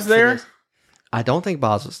Boz there? I don't think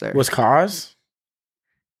Boz was there. Was Cause?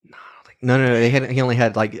 No. He only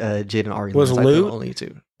had like Jid and Ari. Was Lennox, Luke? Only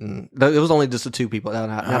 2. It was only just the 2 people. Now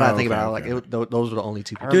that I think about it, those were the only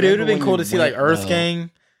 2 people. Dude, it would have been cool to see like Earth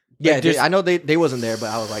Gang. Yeah, I know they wasn't there, but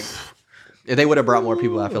I was like, if they would have brought more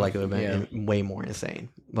people, I feel like it would have been way more insane.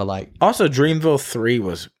 But like, also Dreamville 3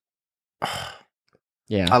 was,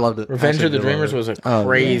 I loved it. Revenge of the Dreamers was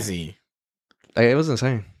crazy. It was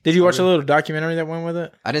insane. Did you watch a little documentary that went with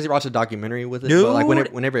it? I didn't watch a documentary with it, Dude. but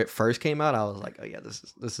like whenever it first came out, I was like, oh yeah, this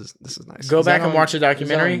is nice. Go back and watch the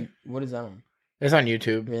documentary. What is that on? It's on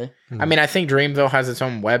YouTube. Really? I mean, I think Dreamville has its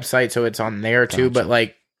own website, so it's on there too. But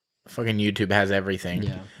like, fucking YouTube has everything.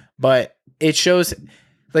 Yeah. But it shows,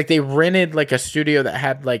 like, they rented like a studio that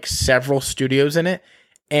had like several studios in it,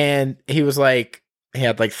 and he was like, he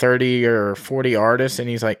had like 30 or 40 artists, and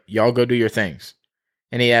he's like, y'all go do your things.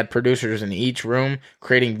 And he had producers in each room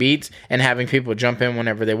creating beats and having people jump in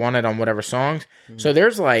whenever they wanted on whatever songs. So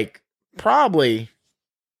there's like probably,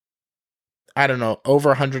 I don't know, over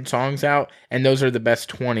 100 songs out, and those are the best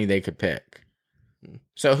 20 they could pick.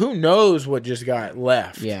 So who knows what just got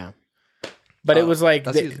left? Yeah. But it was like...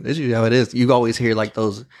 That's usually how it is. You always hear like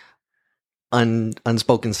those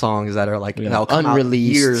unspoken songs that are like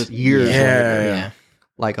unreleased. Years Yeah.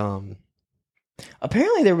 Like,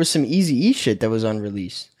 apparently there was some Eazy-E shit that was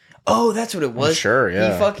unreleased. Oh, that's what it was. Sure,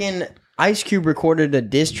 yeah. He fucking Ice Cube recorded a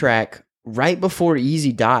diss track right before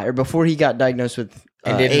Eazy died, or before he got diagnosed with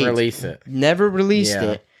and didn't AIDS. release it. Never released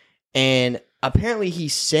it, and apparently he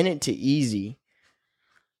sent it to Eazy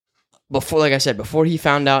before, like I said, before he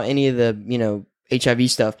found out any of the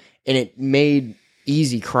HIV stuff, and it made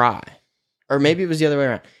Eazy cry, or maybe it was the other way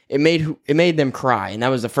around. It made them cry, and that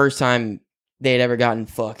was the first time they had ever gotten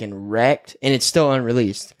fucking wrecked, and it's still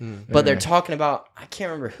unreleased. But they're talking about, I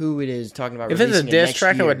can't remember who it is talking about. If it's a diss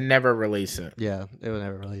track, I would never release it. Yeah, it would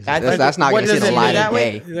never release it. That's not going to see the light of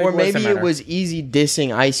day. Like, or maybe it was Eazy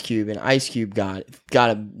dissing Ice Cube, and Ice Cube got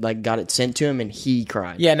it sent to him, and he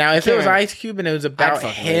cried. Yeah, now if it was Ice Cube and it was about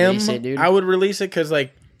him, I would release it because,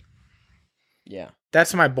 like,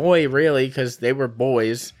 that's my boy, really, because they were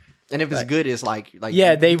boys. And if it's good, it's like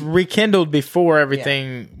yeah, they rekindled before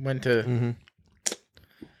everything went to.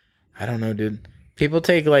 I don't know, dude. People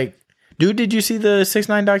take like, dude. Did you see the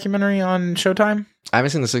 6ix9ine documentary on Showtime? I haven't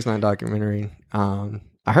seen the 6ix9ine documentary. I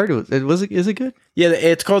heard it was. Is it good? Yeah,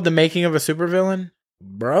 it's called "The Making of a Supervillain."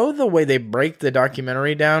 Bro, the way they break the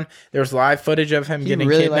documentary down, there's live footage of him getting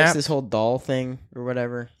really kidnapped. Likes this whole doll thing or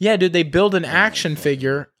whatever. Yeah, dude, they build an action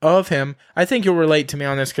figure of him. I think you'll relate to me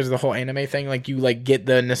on this because of the whole anime thing. Like, you like get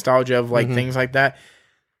the nostalgia of like things like that.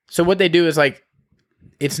 So what they do is like,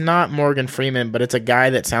 it's not Morgan Freeman, but it's a guy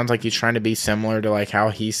that sounds like he's trying to be similar to like how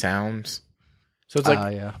he sounds. So it's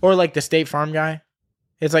like, or like the State Farm guy.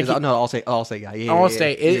 It's like Allstate guy. Yeah,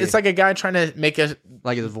 Allstate. It's like a guy trying to make a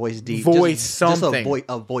like his voice deep, something, just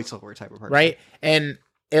a voiceover type of person, right? And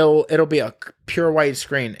it'll be a pure white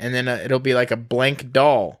screen, and then it'll be like a blank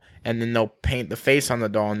doll, and then they'll paint the face on the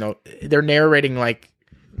doll, and they're narrating like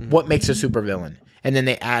what makes a supervillain, and then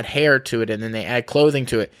they add hair to it, and then they add clothing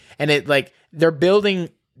to it, and it like they're building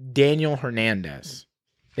Daniel Hernandez.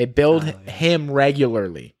 They build him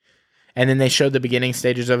regularly, and then they show the beginning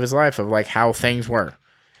stages of his life of like how things were.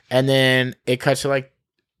 And then it cuts to like,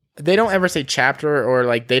 they don't ever say chapter or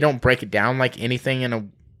like, they don't break it down like anything in a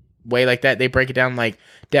way like that. They break it down like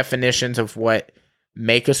definitions of what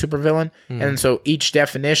make a supervillain. And so each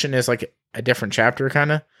definition is like a different chapter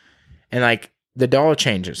kind of. And like the doll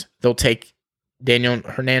changes. They'll take Daniel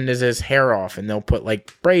Hernandez's hair off and they'll put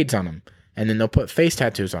like braids on him. And then they'll put face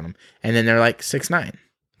tattoos on him. And then they're like 6ix9ine.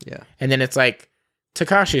 Yeah. And then it's like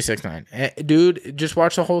Tekashi 6ix9ine. Dude, just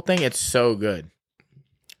watch the whole thing. It's so good.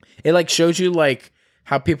 It like shows you like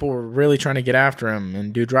how people were really trying to get after him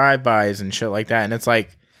and do drive-bys and shit like that. And it's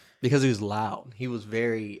like, because he was loud. He was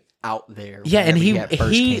very out there. Yeah, and he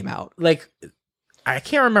first came out. Like, I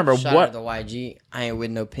can't remember Shout what out to YG. I ain't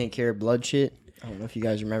with no pink hair blood shit. I don't know if you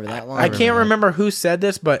guys remember that one. I can't remember who said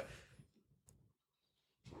this, but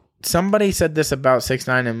somebody said this about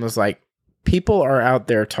 6ix9ine and was like, people are out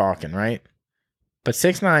there talking, right? But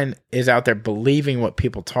 6ix9ine is out there believing what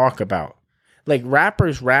people talk about. Like,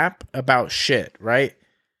 rappers rap about shit, right?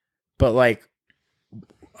 But like,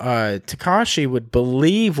 Tekashi would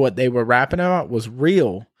believe what they were rapping about was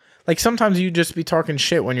real. Like, sometimes you just be talking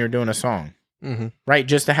shit when you're doing a song, right?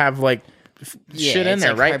 Just to have like shit in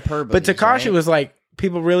there, like, right? But Tekashi was like,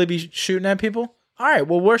 people really be shooting at people? All right,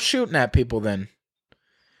 well, we're shooting at people then.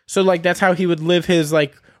 So like, that's how he would live his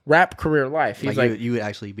like rap career life. He's like, you would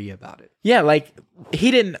actually be about it. Yeah, like,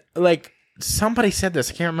 he didn't, like, somebody said this,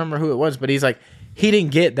 I can't remember who it was, but he's like, he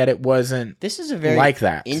didn't get that it wasn't this is a very like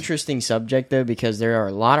that. Interesting subject, though, because there are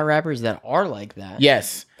a lot of rappers that are like that.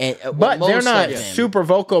 Yes. And, but they're not super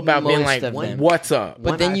vocal about being like, what's up?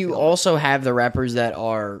 But then you also have the rappers that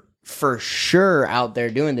are for sure out there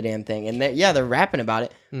doing the damn thing. And they're rapping about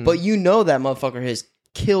it, but you know that motherfucker has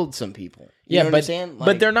killed some people. You know what I'm saying? Like,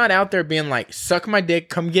 but they're not out there being like, suck my dick,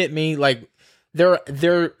 come get me. Like,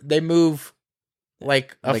 they move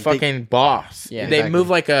like a fucking boss. Yeah, they move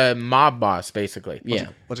like a mob boss, basically. Yeah.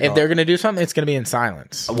 If they're gonna do something, it's gonna be in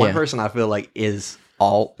silence. One person I feel like is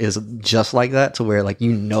just like that, to where like,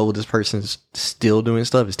 you know, this person's still doing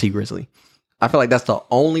stuff, is T Grizzly. I feel like that's the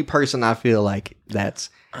only person I feel like that's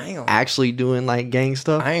actually doing like gang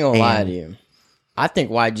stuff. I ain't gonna lie to you. I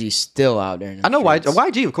think YG's still out there. I know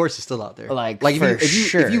YG, of course, is still out there. Like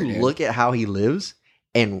if you look at how he lives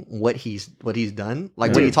and what he's done,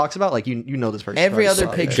 like what he talks about, like you know this person. Every other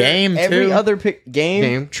picture,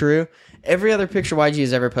 game. True. Every other picture YG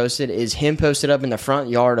has ever posted is him posted up in the front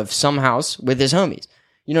yard of some house with his homies.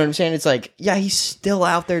 You know what I'm saying? It's like, yeah, he's still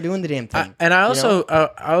out there doing the damn thing. And I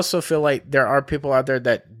also feel like there are people out there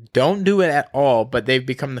that don't do it at all, but they've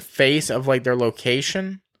become the face of like their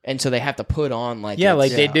location. And so they have to put on like... Yeah,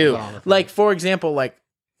 like they do. Like, for example, like,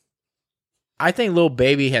 I think Lil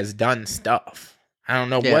Baby has done stuff. I don't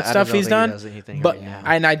know what stuff he's done, but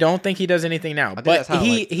and I don't think he does anything now. But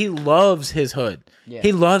he loves his hood. Yeah.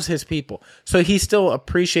 He loves his people. So he still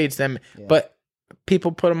appreciates them, but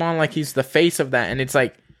people put him on like he's the face of that. And it's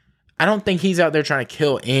like, I don't think he's out there trying to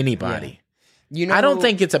kill anybody. Yeah. You know, I don't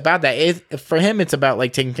think it's about that. For him, it's about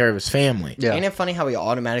like taking care of his family. Yeah. Ain't it funny how we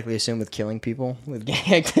automatically assume with killing people with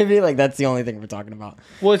gang activity? Like, that's the only thing we're talking about.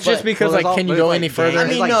 Well, it's just because like, can you go any further? I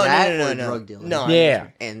mean, no. Drug dealing. No, yeah,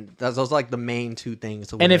 and those like the main two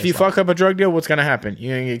things. And if you fuck up a drug deal, what's gonna happen?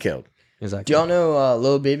 You're gonna get killed. Exactly. Do y'all know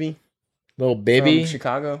Lil Baby? Lil Baby, from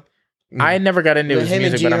Chicago. I never got into his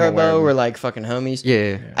music, but I'm aware. Him and were like fucking homies.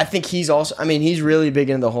 Yeah. I think he's also. I mean, he's really big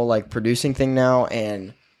into the whole like producing thing now,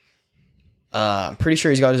 and. I'm pretty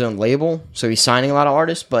sure he's got his own label, so he's signing a lot of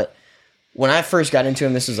artists. But when I first got into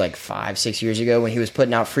him, this was like 5-6 years ago, when he was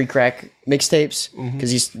putting out free crack mixtapes,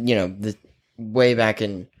 because he's way back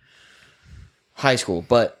in high school.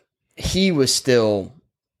 But he was still,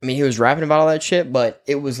 I mean, he was rapping about all that shit, but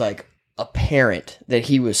it was like apparent that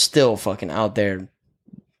he was still fucking out there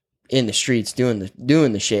in the streets doing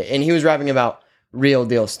the shit, and he was rapping about real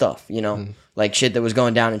deal stuff, like shit that was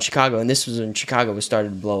going down in Chicago. And this was when Chicago was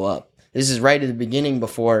starting to blow up. This is right at the beginning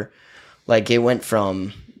before, like, it went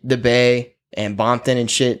from the Bay and Bompton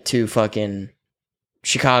and shit to fucking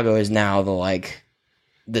Chicago is now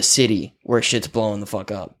the city where shit's blowing the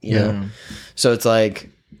fuck up, you know? So it's like,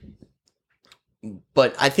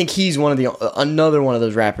 but I think he's another one of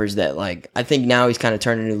those rappers that, like, I think now he's kind of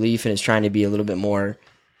turning a new leaf and is trying to be a little bit more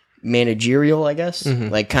managerial, I guess.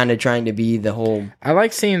 Like, kind of trying to be the whole. I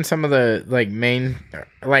like seeing some of the, like, main,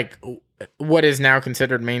 like, what is now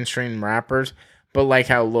considered mainstream rappers, but like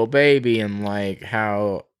how Lil Baby and like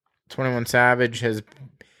how 21 Savage has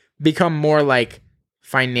become more like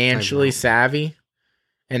financially savvy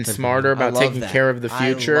and smarter about taking care of the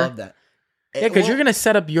future. I love that. Yeah, because you're gonna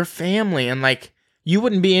set up your family, and like you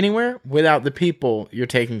wouldn't be anywhere without the people you're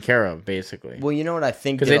taking care of, basically. Well, you know what I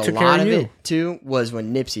think? Because they took care of it too was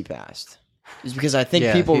when Nipsey passed. Is because I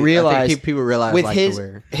think people realized with like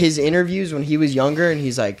his interviews when he was younger, and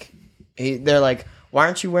he's like. They're like, why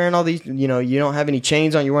aren't you wearing all these, you don't have any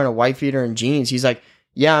chains on, you're wearing a white beater and jeans. He's like,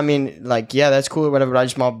 yeah, I mean, like, yeah, that's cool or whatever, but I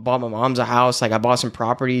just bought my mom's a house, like, I bought some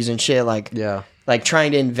properties and shit, like, like,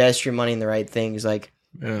 trying to invest your money in the right things, like,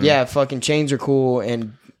 yeah, fucking chains are cool,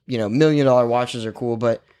 and, $1 million watches are cool,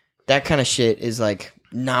 but that kind of shit is, like,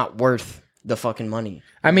 not worth the fucking money.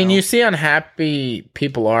 I mean, you see how unhappy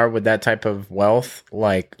people are with that type of wealth,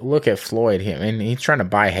 like, look at Floyd, he's trying to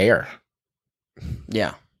buy hair.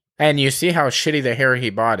 Yeah. And you see how shitty the hair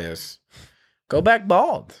he bought is. Go back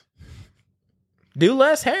bald. Do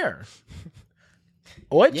less hair.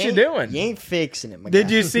 What you doing? You ain't fixing it, my Did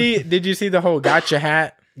guy. you see the whole gotcha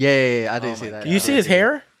hat? Yeah, I did see that. You see his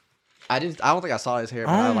hair? I don't think I saw his hair.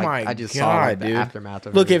 But Oh I just saw like, the dude. aftermath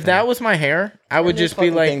of Look, if everything. that was my hair, I would Turn just this be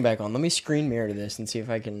fucking like, thing back on. Let me screen mirror to this and see if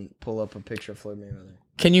I can pull up a picture of Floyd Mayweather.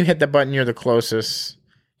 can you hit the button? You're the closest.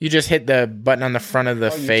 You just hit the button on the front of the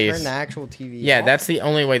You face. turn the actual TV. Yeah, off? that's the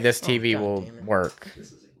only way this TV God will damn it. work.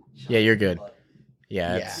 Yeah, you're good.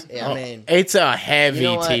 Yeah, I mean, it's a heavy you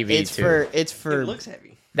know what? TV It's too. It's for It looks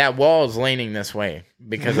heavy. That wall is leaning this way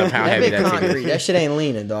because of how that heavy big that TV concrete. is. That shit ain't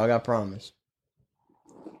leaning, dog. I promise.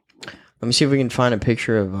 Let me see if we can find a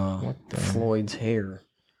picture of Floyd's hair.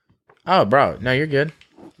 Oh, bro, no, you're good.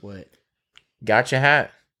 What? Gotcha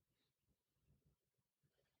hat.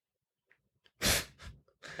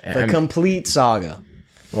 The complete saga.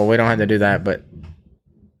 Well, we don't have to do that, but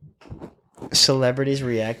Celebrities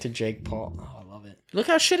react to Jake Paul. Oh, I love it. look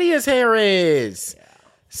how shitty his hair is.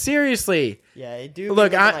 Seriously. Yeah, it do.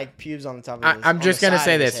 Look, like pubes on the top of his, I'm on just the going to side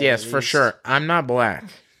say of his this. head, Yes, at for least. sure. I'm not black.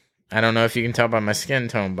 I don't know if you can tell by my skin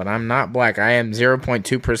tone, but I'm not black. I am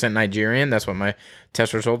 0.2% Nigerian. That's what my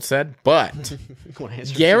test results said. But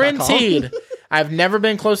guaranteed, I've never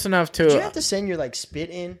been close enough to. Did you have to send your like spit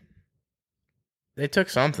in? They took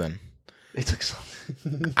something. It took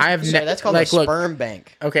something. I've Sorry, that's called a sperm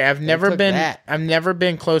bank. Okay, I've never took been. that. I've never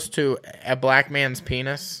been close to a black man's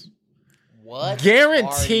penis. What?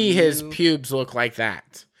 Guarantee are his you- pubes look like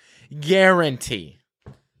that. Guarantee.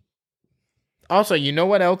 Also, you know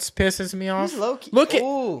what else pisses me off? He's low-key- Look at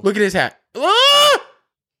Ooh. look at his hat. Ah!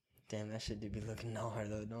 Damn, that shit do be looking hard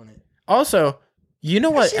though, don't it? Also, you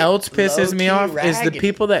know what shit else pisses me low-key off is the raggedy.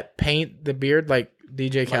 people that paint the beard like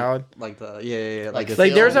DJ Khaled. Like the yeah. Like,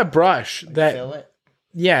 Like there's a brush Feel that it?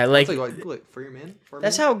 yeah, like look for your men.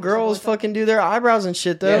 That's how girls fucking do their eyebrows and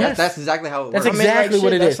shit, though. Yeah, that's exactly how it That's works. exactly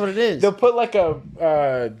what it is. That's what it is. they'll put like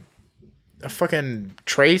a fucking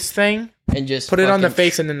trace thing, And just put it on the fucking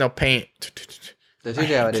face, and then they'll paint. That's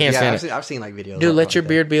usually how it is. Can't stand Yeah, it. I've seen like videos. Dude, of let like your that.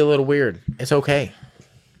 beard be a little weird. It's okay.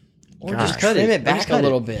 Or Gosh. just trim it back Just a cut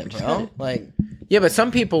little it. bit, Just bro. cut it. Like, Yeah, but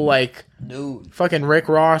some people like dude, fucking Rick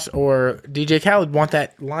Ross or DJ Khaled want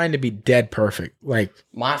that line to be dead perfect. Like,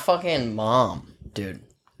 my fucking mom, dude.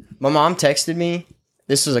 My mom texted me.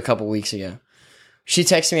 This was a couple weeks ago. She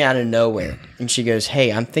texted me out of nowhere, and she goes,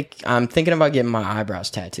 "Hey, I'm thinking about getting my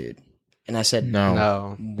eyebrows tattooed." And I said, no.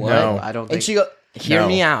 No, What? No. I don't think. And she go, "Hear No.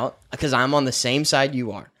 me out, because I'm on the same side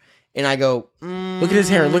you are." And I go, Look at his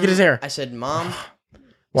hair. Look at his hair. I said, "Mom,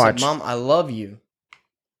 Watch. Mom, I love you."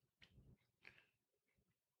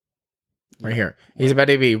 Right here. He's about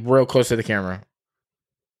to be real close to the camera.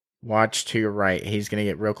 Watch to your right. He's going to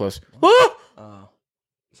get real close. Oh!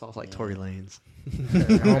 It's all like Tory Lanez.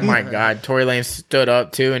 Oh my God. Tory Lane stood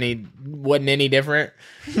up too, and he wasn't any different.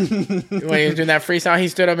 When he was doing that freestyle, he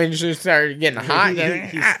stood up and just started getting hot.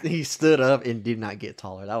 He stood up and did not get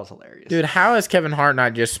taller. That was hilarious. Dude, how has Kevin Hart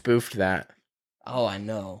not just spoofed that? Oh, I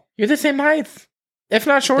know. You're the same height, if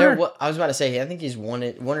not shorter. I was about to say, I think he's one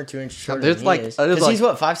or 2 inches shorter There's than like- he is. there's 'Cause like- he's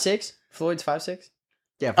what, 5'6"? Floyd's 5'6"?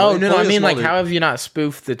 Yeah. Oh, Floyd- no, Floyd I is mean, like, smaller. how have you not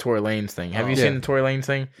spoofed the Tory Lanez thing? Have you Yeah. seen the Tory Lanez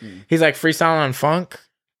thing? Mm. He's like freestyling on funk,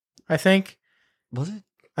 I think. Was it?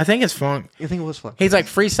 I think it's funk. You think it was fun? He's like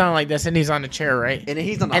freestyling like this, and he's on the chair, right? And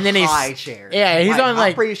he's on a And then he's- high chair. Yeah, he's on like.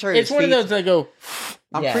 I'm pretty sure it's his one feet, of those that go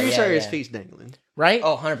I'm Yeah, pretty yeah, sure his yeah. feet's dangling. right.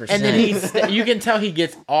 Oh, 100%. And then you can tell he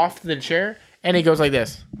gets off the chair, and he goes like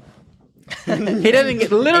this. He doesn't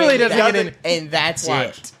get literally doesn't get in. And that's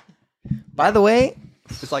Watch. it. By the way,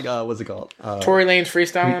 It's like what's it called? Tory Lanez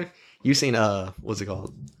freestyling. You seen what's it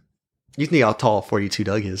called? You see how tall 42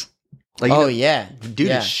 Doug is? Like, oh, yeah. dude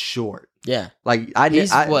yeah. is short. Yeah. Like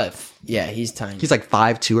He's what? Yeah, he's tiny. He's like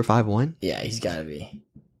 5'2" or 5'1". Yeah, he's gotta be.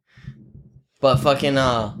 But fucking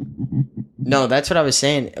no, that's what I was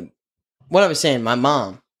saying. What I was saying, my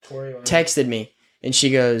mom texted me and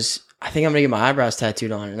she goes, "I think I'm gonna get my eyebrows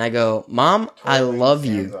tattooed on." And I go, "Mom, I love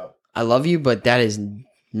you. I love you, but that is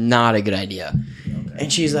not a good idea." Okay.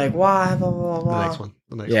 And she's like, "Why?" Blah blah blah. The next one.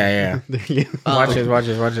 The next Yeah, one. yeah. Watch this. Watch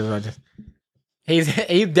this. Watch this. Watch this.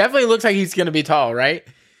 He definitely looks like he's gonna be tall, right?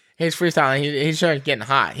 He's freestyling. He's just getting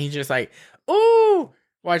hot. He's just like, ooh.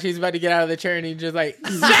 Watch, he's about to get out of the chair, and he's just like,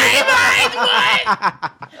 say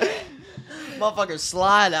what? Motherfucker,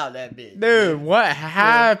 slide out that bitch. Dude, what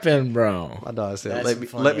happened, bro? My dog said, That's let some me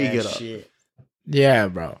funny get ass up. shit. Yeah,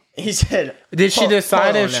 bro. He said, Did she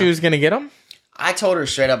decide hold if on she now. was gonna get him? I told her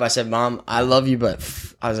straight up, I said, "Mom, I love you, but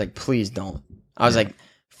I was like, please don't." I was like,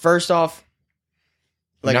 first off,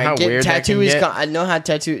 Like, you know how weird tattoos. I know how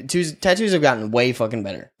tattoos have gotten way fucking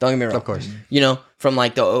better. Don't get me wrong. Of course. You know, from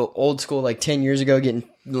like the old school, like 10 years ago, getting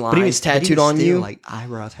lines tattooed on you. Like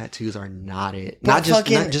eyebrow tattoos are not it. Not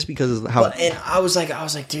just because of how. And I was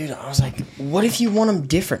like, dude, what if you want them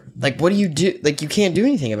different? Like, what do you do? Like, you can't do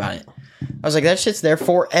anything about it. I was like, that shit's there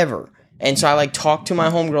forever. And so I like talked to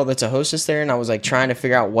my homegirl that's a hostess there, and I was like trying to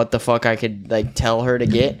figure out what the fuck I could like tell her to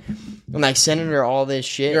get. And like sending her all this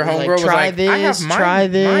shit. Your homegirl was like, I have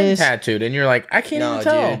mine tattooed. And you're like, I can't even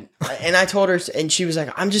tell. Dude. And I told her, and she was like,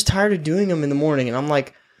 I'm just tired of doing them in the morning. And I'm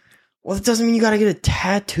like, well, that doesn't mean you got to get a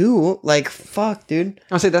tattoo. Like, fuck, dude.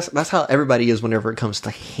 I say that's how everybody is whenever it comes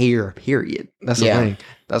to hair, period. That's the thing.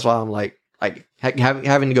 That's why I'm like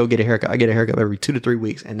having to go get a haircut. I get a haircut every 2 to 3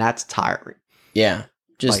 weeks, and that's tiring. Yeah.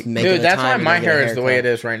 Just like, dude, that's why my hair is the way it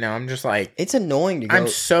is right now. I'm just like, it's annoying to go. I'm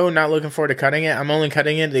so not looking forward to cutting it. I'm only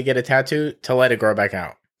cutting it to get a tattoo to let it grow back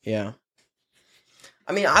out. Yeah.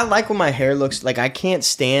 I mean, I like when my hair looks like I can't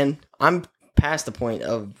stand. I'm past the point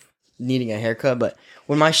of needing a haircut, but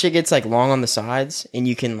when my shit gets like long on the sides and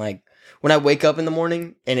you can like, when I wake up in the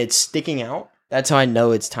morning and it's sticking out, that's how I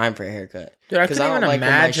know it's time for a haircut. Dude, I couldn't even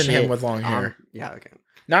imagine him with long hair. Yeah, okay.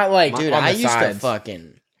 Not like, dude, I used to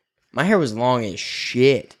fucking. My hair was long as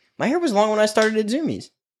shit. My hair was long when I started at Zoomies.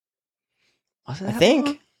 I think.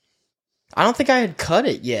 Long? I don't think I had cut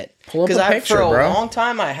it yet. Pull up a picture, for a bro. long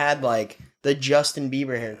time, I had like the Justin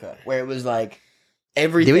Bieber haircut, where it was like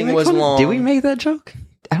everything was long. Did we make that joke?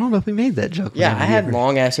 I don't know if we made that joke. Yeah, I had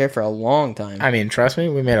long ass hair for a long time. I mean, trust me,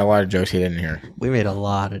 we made a lot of jokes he didn't hear. We made a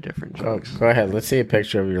lot of different jokes. Go ahead. Let's see a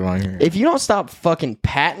picture of your long hair. If you don't stop fucking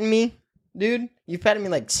patting me, dude, you've patted me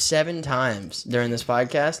like 7 times during this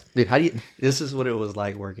podcast. Dude, how do you... This is what it was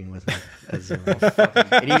like working with him.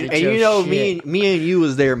 And you know, me and you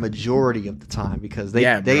was there majority of the time because they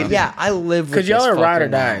I live with because y'all are ride or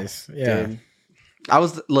dies. Yeah.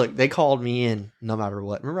 Dude. They called me in no matter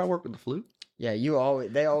what. Remember I worked with the Flu? Yeah,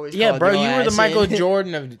 they always yeah, bro, you were the Michael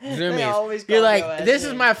Jordan of Zoomies. You're like, this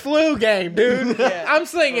is my flu game, dude. Yeah, I'm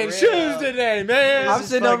slinging shoes today, man. I'm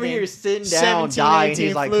sitting over here sitting down, dying.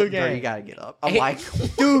 He's like, bro, you gotta get up. I'm like,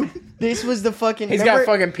 dude, this was the fucking... He's got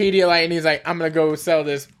fucking Pedialyte, and he's like, I'm gonna go sell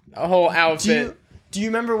this whole outfit. Do you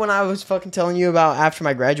remember when I was fucking telling you about after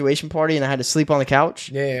my graduation party and I had to sleep on the couch?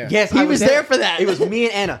 Yeah. Yes, he was there for that. It was me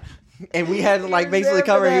and Anna. And we had to like basically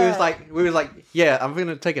cover. We were like, yeah, I'm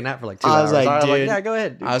gonna take a nap for like 2 hours. I was like, yeah, go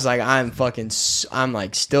ahead. Dude. I was like, I'm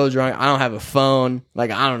like still drunk. I don't have a phone. Like,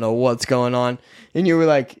 I don't know what's going on. And you were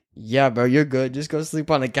like, yeah, bro, you're good. Just go sleep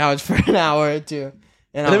on the couch for an hour or two.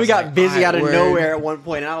 And then we got busy out of nowhere at one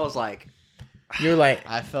point, and I was like, you're like,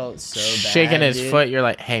 I felt so bad, shaking his foot. You're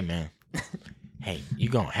like, hey man, hey, you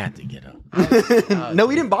gonna have to get up. No,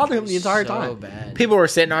 we didn't bother him the entire time. Bad. People were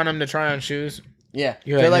sitting on him to try on shoes. Yeah,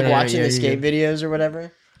 they're like watching the skate videos or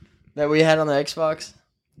whatever that we had on the Xbox.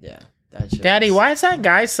 Yeah, that shit. Daddy, why is that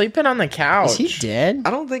guy sleeping on the couch? Is he dead?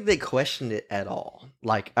 I don't think they questioned it at all.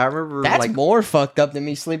 Like, I remember, that's more fucked up than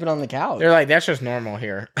me sleeping on the couch. They're like, that's just normal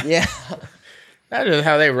here. Yeah, that is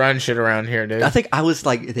how they run shit around here, dude. I think I was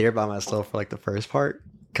like there by myself for like the first part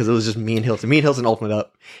because it was just me and Hilton. Me and Hilton opened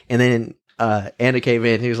up, and then Anna came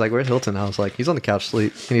in. He was like, "Where's Hilton?" I was like, "He's on the couch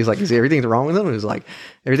asleep." And he's like, "Is everything wrong with him?" And he was like,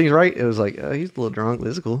 "Everything's right." It was like, "He's a little drunk, but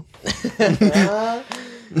it's cool." He's a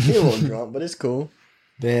little drunk, but it's cool.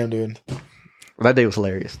 Damn, dude. That day was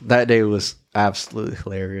hilarious. That day was absolutely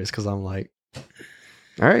hilarious because I'm like,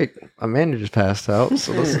 "All right, Amanda just passed out,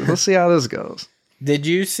 so let's see how this goes." Did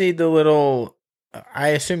you see the little? I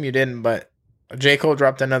assume you didn't, but J. Cole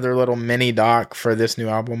dropped another little mini doc for this new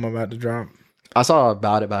album about to drop. I saw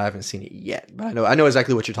about it, but I haven't seen it yet. But I know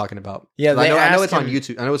exactly what you're talking about. Yeah, I know it's on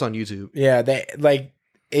YouTube. I know it's on YouTube. Yeah,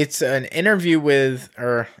 it's an interview.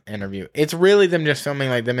 It's really them just filming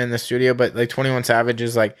like them in the studio, but like 21 Savage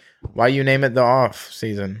is like, why you name it the off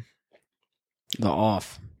season? The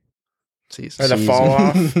off season. Or the fall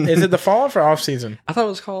off? Is it the fall off or off season? I thought it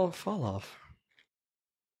was called fall off.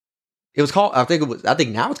 It was called. I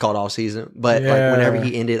think now it's called off season. But like whenever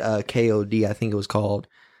he ended KOD, I think it was called.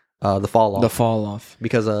 The fall off. The fall off.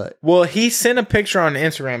 Because well, he sent a picture on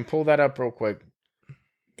Instagram. Pull that up real quick.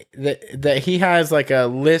 That he has like a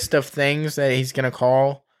list of things that he's gonna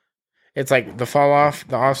call. It's like the fall off,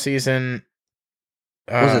 the off season.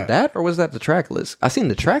 Was it that or was that the track list? I seen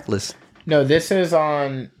the track list. No, this is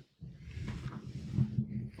on,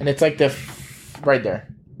 and it's like right there.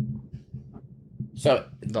 So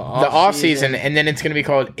the off season, and then it's gonna be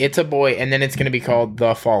called "It's a Boy," and then it's gonna be called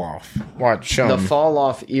 "The Fall Off." Watch, show the fall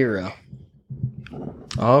off era.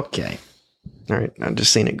 Okay, all right. I've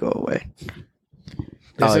just seen it go away.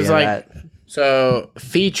 This is like so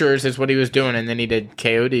features is what he was doing, and then he did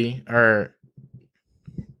KOD or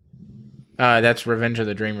That's Revenge of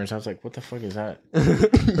the Dreamers. I was like, what the fuck is that?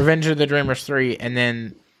 Revenge of the Dreamers 3. And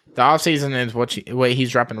then the off season is what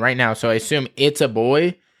he's dropping right now. So I assume It's a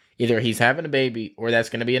Boy. Either he's having a baby or that's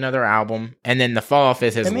going to be another album. And then the fall off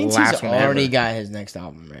is his last one. He's already got his next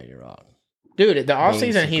album ready to rock. Dude, the off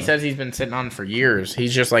season he says he's been sitting on for years.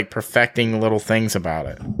 He's just like perfecting little things about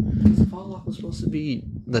it. The fall off was supposed to be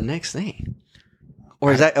the next thing.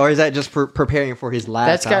 Or is that just preparing for his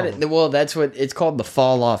last album? Well, that's what it's called, the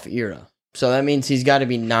fall off era. So that means he's got to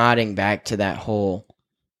be nodding back to the whole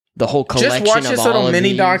collection. Just watch this little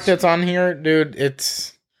mini doc that's on here, dude.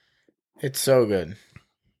 It's so good.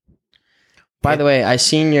 By the way, I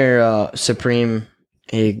seen your Supreme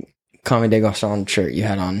Comme des Garçons shirt you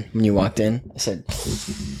had on when you walked in. I said,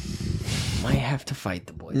 might have to fight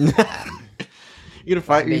the boy. You're gonna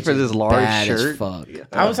fight me for this large shirt? Fuck.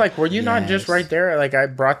 I was like, were you not just right there? Like, I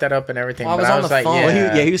brought that up and everything. Well, I was on the phone.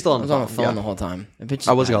 Yeah. He was still on the phone. I was on the phone the whole time.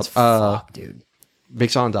 I was going, fuck, dude.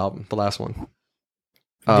 Big Sean's album, the last one.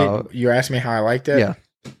 You asked me how I liked it? Yeah.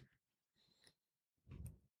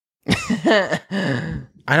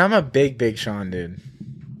 And I'm a big Sean dude.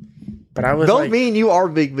 But I was Don't mean you are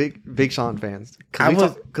big Sean fans.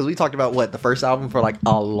 Because we talked about the first album for like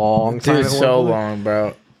a long time. Dude, so long,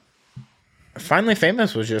 bro. Finally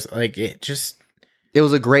Famous was just like it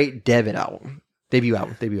was a great debut album.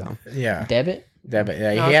 Yeah. Debut?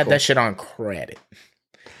 Yeah, he had that shit on credit.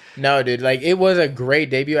 No, dude, like it was a great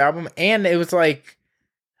debut album, and it was like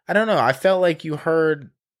I don't know, I felt like you heard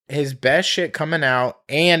his best shit coming out,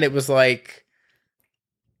 and it was like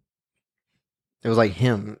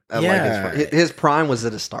him. Yeah. Like his prime was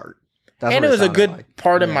at the start. And it was a good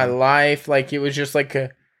part of my life. Like it was just like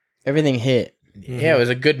everything hit. Yeah, it was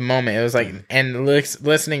a good moment. It was like, and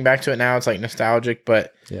listening back to it now, it's like nostalgic,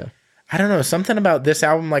 but yeah, I don't know, something about this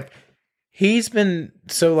album, like he's been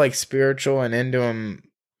so like spiritual and into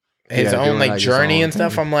his own like journey and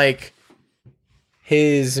stuff. I'm like,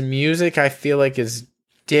 his music I feel like is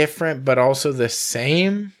different, but also the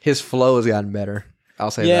same. His flow has gotten better.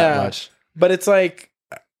 I'll say that much. But it's like,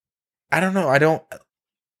 I don't know. I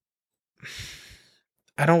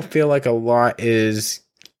don't feel like a lot is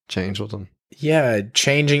changed with him. Yeah,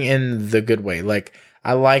 changing in the good way. Like,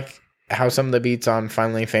 I like how some of the beats on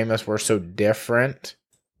Finally Famous were so different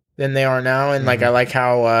than they are now. And, like, I like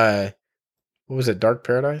how, what was it, Dark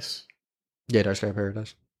Paradise? Yeah, Dark Sky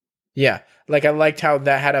Paradise. Yeah. Like, I liked how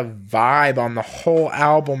that had a vibe on the whole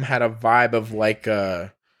album, had a vibe of, like,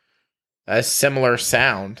 a similar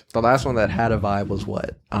sound. The last one that had a vibe was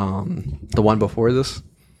what? The one before this?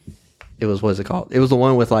 It was, what is it called? It was the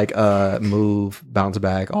one with like Move, Bounce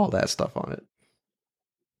Back, all that stuff on it.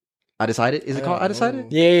 I Decided? Is it called I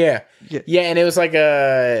Decided? Yeah, and it was like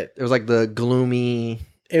it was like the gloomy.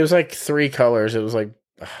 It was like 3 colors. It was like,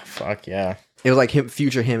 oh, fuck yeah. It was like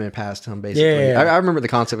future him and past him, basically. Yeah. I remember the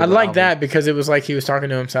concept. I like that because it was like he was talking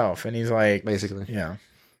to himself, and he's like, basically, yeah.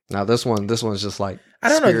 Now this one's just like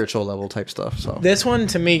spiritual level type stuff. So this one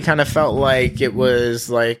to me kind of felt like it was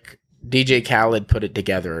like DJ Khaled put it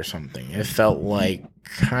together or something. It felt like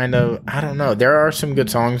kind of, I don't know. There are some good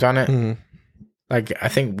songs on it. Mm-hmm. Like I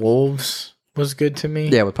think Wolves was good to me.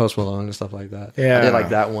 Yeah, with Post Malone and stuff like that. Yeah, I did like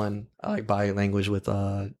that one. I like Body Language with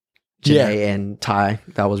Janae and Ty.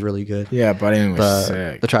 That was really good. Yeah, Buddy was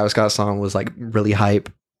sick. The Travis Scott song was like really hype.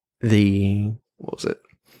 What was it?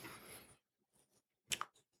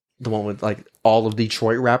 The one with like all of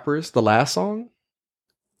Detroit rappers. The last song.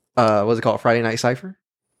 What was it called? Friday Night Cypher.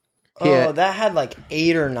 That had like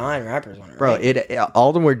 8 or 9 rappers on it, right? Bro, all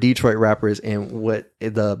of them were Detroit rappers, and what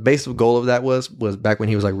the basic goal of that was back when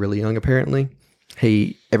he was like really young. Apparently,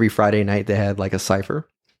 every Friday night they had like a cipher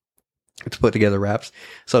to put together raps.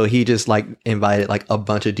 So he just like invited like a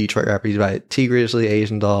bunch of Detroit rappers. He invited T Grizzly,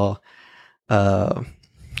 Asian Doll, who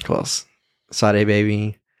else? Sade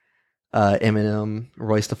Baby, Eminem,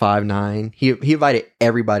 Royce the 5'9". He invited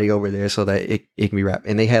everybody over there so that it can be rap.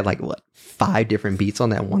 And they had like 5 different beats on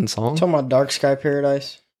that one song. Talking about Dark Sky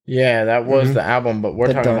Paradise. Yeah, that was the album, but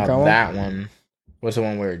we're talking about that one. Was the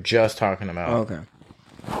one we were just talking about. Oh, okay.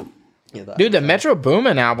 Yeah, dude, the Metro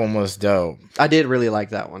Boomin album was dope. I did really like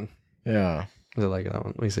that one. Yeah, I did like that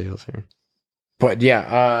one. Let me see what's here. But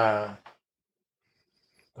yeah,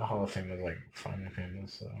 the Hall of Fame was like Finally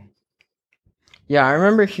Famous. So. Yeah, I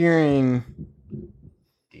remember hearing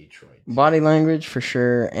Detroit Body Language for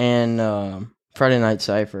sure, and Friday Night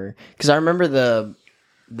Cypher, because I remember the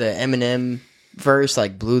Eminem verse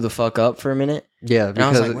like blew the fuck up for a minute. Yeah, and I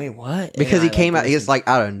was like, wait, what? Because he came out, it's like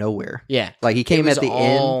out of nowhere. Yeah, like he came at the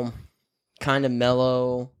end, kind of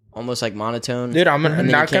mellow, almost like monotone. Dude, I'm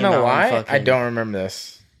not gonna lie, I don't remember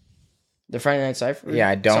this. The Friday Night Cypher. Yeah,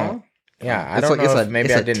 I don't. Song? Yeah, I don't know if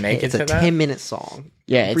maybe I didn't make it to that. It's a 10-minute song.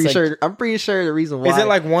 Yeah, I'm pretty sure the reason why. Is it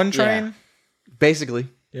like one train? Yeah. Basically.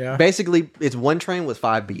 Yeah. Basically, it's one train with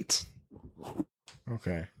 5 beats.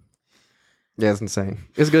 Okay. Yeah, it's insane.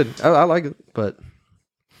 It's good. I like it, but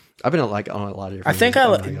I've been like on a lot of different. I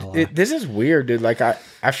think this is weird, dude. Like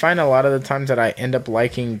I find a lot of the times that I end up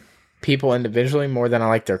liking people individually more than I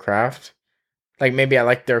like their craft. Like maybe I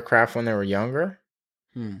liked their craft when they were younger.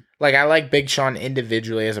 Like I like Big Sean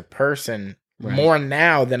individually as a person more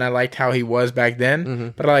now than I liked how he was back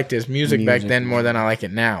then. But I liked his music back then more than I like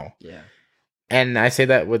it now. Yeah. And I say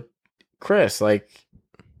that with Chris, like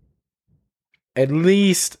at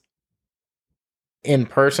least in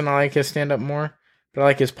person I like his stand up more, but I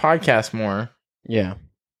like his podcast more. Yeah.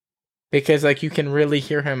 Because like you can really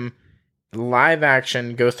hear him live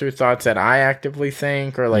action go through thoughts that I actively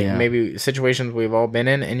think or like maybe situations we've all been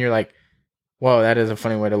in, and you're like, whoa, that is a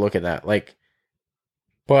funny way to look at that. Like,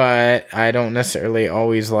 but I don't necessarily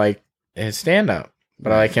always like his stand up,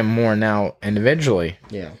 but I like him more now individually.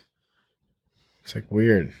 Yeah. It's like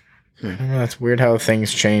weird. I don't know, that's weird how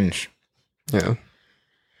things change. Yeah.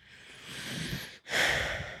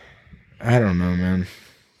 I don't know, man.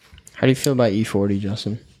 How do you feel about E40,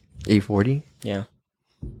 Justin? E40? Yeah.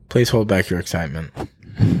 Please hold back your excitement.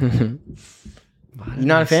 You're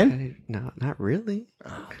not a fan? No, not really.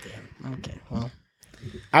 Oh, damn. Okay, well.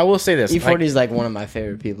 I will say this. E40 is like one of my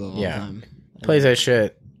favorite people of all time. Plays that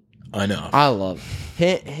shit enough. I love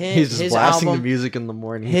it. He's just his blasting album, the music in the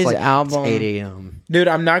morning. His it's like, album. It's 8 a.m. Dude,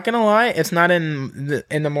 I'm not going to lie. It's not in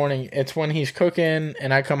the morning. It's when he's cooking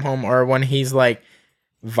and I come home, or when he's like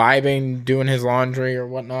vibing, doing his laundry or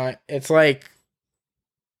whatnot. It's like,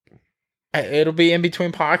 it'll be in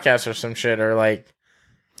between podcasts or some shit, or like,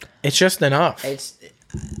 it's just enough.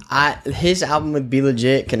 His album with Be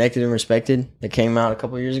Legit, Connected and Respected, that came out a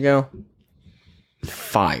couple years ago.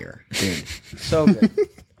 Fire, dude. So good.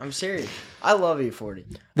 I'm serious. I love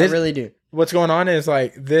E40. I really do. What's going on is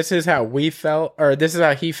like, this is how we felt, or this is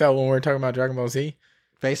how he felt when we were talking about Dragon Ball Z.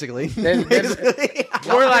 Basically. We're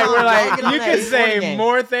like, you can say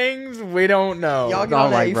more things we don't know. Y'all get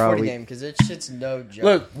on that E40 game, because it shit's no joke.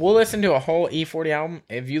 Look, we'll listen to a whole E40 album.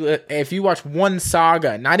 If you watch one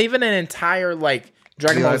saga, not even an entire like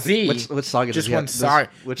Dragon Ball Z. Which saga? Just one saga.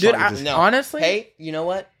 Dude, honestly, hey, you know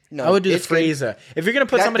what? No, I would do the Frieza. If you're gonna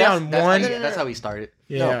put somebody on one, that's how we started.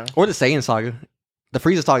 Yeah, or the Saiyan saga. The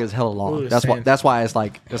Frieza saga is hella long. Ooh, that's why it's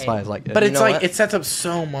like. But it's like it sets up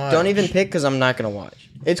so much. Don't even pick, because I'm not gonna watch.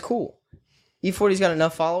 It's cool. E40's got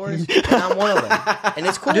enough followers, and I'm one of them. And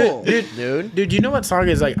it's cool. Dude, you know what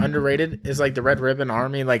saga is like underrated? Is like the Red Ribbon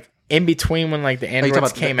Army, like in between when like the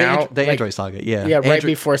androids came out. The Android saga, yeah. Yeah, right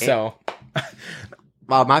before Cell.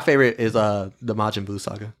 My favorite is the Majin Buu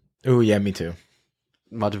saga. Oh yeah, me too.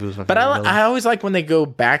 Majin Buu is my favorite. But I always like when they go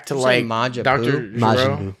back to like Dr.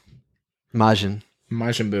 Majin Buu. Majin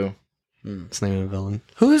Buu. It's the name of the villain.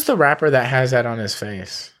 Who is the rapper that has that on his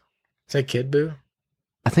face? Is that Kid Buu?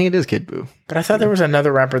 I think it is Kid Buu. But I thought there was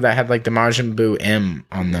another rapper that had like the Majin Buu M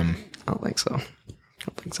on them. I don't think so.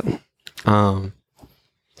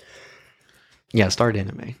 Yeah, start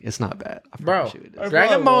anime. It's not bad. Bro,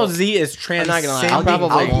 Dragon Ball Z is transcending. How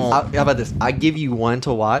about this? I give you one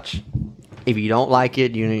to watch. If you don't like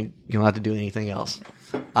it, you don't have to do anything else.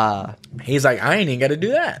 He's like, I ain't even got to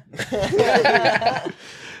do that.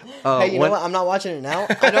 Hey, you know what? I'm not watching it now.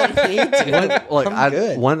 I don't need to. I'm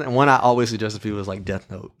good. One I always suggest to people is like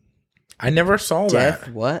Death Note. I never saw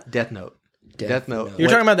that. What? Death Note. Death Note. You're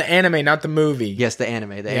talking about the anime, not the movie. Yes, the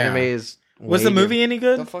anime. The anime is. Was the movie any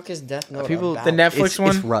good? The fuck is Death Note? The Netflix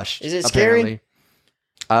one? It's rushed. Is it scary?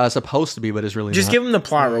 It's supposed to be, but it's really just not. Give them the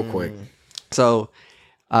plot real quick. So,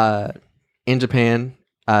 in Japan,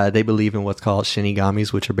 they believe in what's called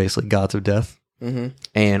shinigamis, which are basically gods of death. Mm-hmm.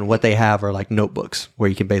 And what they have are like notebooks where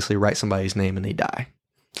you can basically write somebody's name and they die.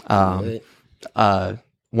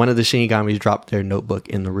 One of the shinigamis dropped their notebook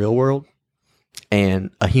in the real world, and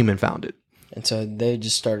a human found it. And so they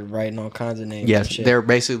just started writing all kinds of names. Yes, they're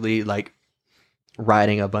basically like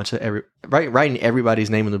writing a bunch of writing everybody's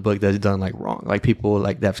name in the book that's done like wrong, like people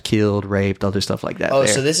like that's killed, raped, other stuff like that. Oh,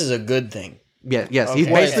 so this is a good thing. Yeah, yes,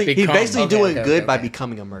 okay. He's basically doing good by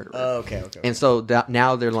becoming a murderer. Okay. And so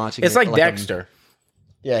now they're launching. It's like Dexter.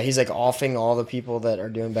 Yeah, he's like offing all the people that are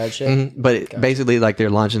doing bad shit. Mm-hmm. But basically, like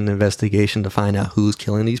they're launching an investigation to find out who's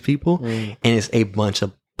killing these people, and it's a bunch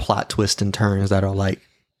of plot twists and turns that are like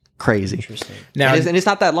crazy. Interesting. Now, and it's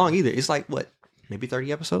not that long either. It's like what, maybe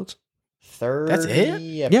 30 episodes. 30. That's it.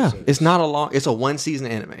 Episodes. Yeah, it's not a long. It's a 1-season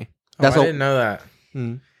anime. I didn't know that.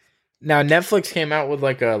 Now Netflix came out with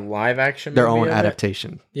like a live action their own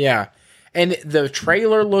adaptation. Yeah, and the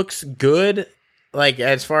trailer looks good. like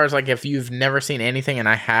as far as like if you've never seen anything and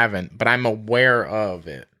I haven't, but I'm aware of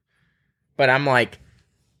it. But I'm like,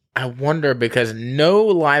 I wonder because no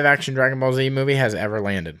live action Dragon Ball Z movie has ever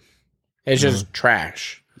landed. It's just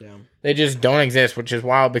trash. Yeah. They just don't exist, which is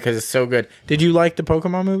wild because it's so good. Did you like the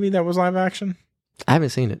Pokemon movie that was live action? I haven't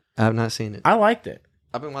seen it. I have not seen it. I liked it.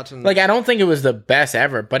 I've been watching. Like, I don't think it was the best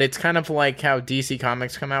ever, but it's kind of like how DC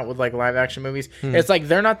Comics come out with like live action movies. It's like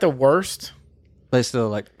they're not the worst, but it's still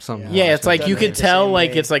like some. Yeah, it's like you could tell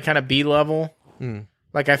like it's like kind of B level.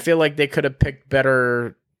 Like I feel like they could have picked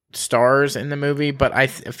better stars in the movie, but I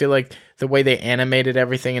feel like the way they animated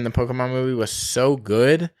everything in the Pokemon movie was so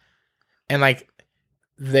good, and like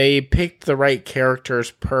they picked the right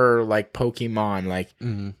characters per like Pokemon. Like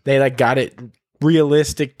they like got it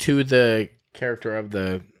realistic to the character of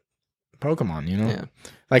the Pokemon, you know? Yeah.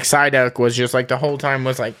 Like Psyduck was just like the whole time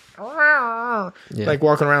was like like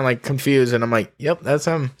walking around like confused, and I'm like, yep, that's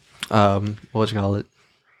him. What you call it?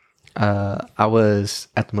 I was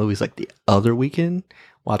at the movies like the other weekend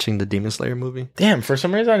watching the Demon Slayer movie. Damn, for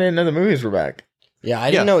some reason I didn't know the movies were back. Yeah,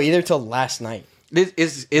 I didn't know either till last night.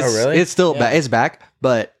 It's really? It's still back. It's back,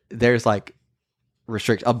 but there's like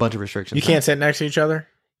a bunch of restrictions. You can't sit next to each other?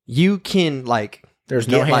 You can like there's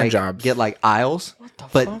no hand jobs. Get like aisles. What the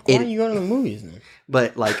fuck? Why are you going to the movies then?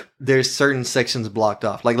 But like there's certain sections blocked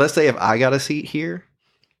off. Like let's say if I got a seat here,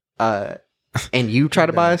 and you try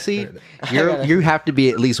to buy a seat, you have to be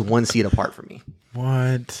at least one seat apart from me.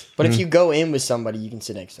 What? But if you go in with somebody, you can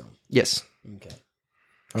sit next to them. Yes. Okay.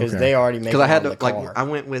 Because they already make. Because I had to like I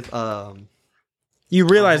went with. You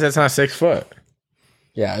realize that's not 6 foot.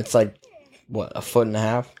 Yeah, it's like what,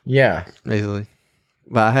 1.5 feet? Yeah, basically.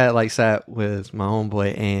 But I had like sat with my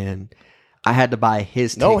homeboy, and I had to buy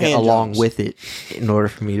his ticket along with it in order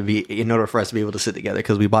for us to be able to sit together,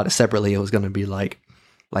 because we bought it separately. It was going to be like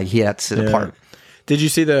he had to sit apart. Did you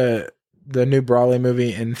see the new Brawley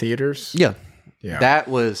movie in theaters? Yeah. That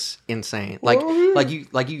was insane. Like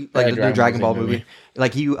the new Dragon Ball movie.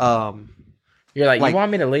 Like you you're like, you want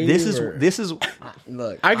me to leave? This is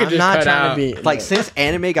look. I could just cut out. Like since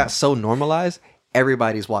anime got so normalized,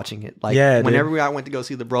 everybody's watching it. Like whenever I went to go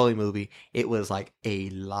see the Broly movie, it was like a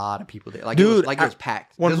lot of people there. Like dude, it was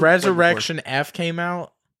packed. When Resurrection F came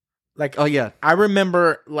out, like oh yeah, I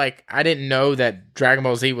remember like I didn't know that Dragon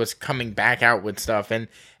Ball Z was coming back out with stuff, and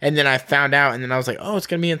then I found out, and then I was like, oh, it's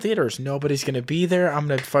gonna be in theaters. Nobody's gonna be there. I'm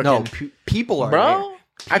gonna fucking people are bro. There.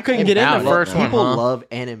 I couldn't get in the first one. People love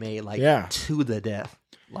anime to the death.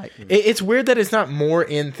 Like it's weird that it's not more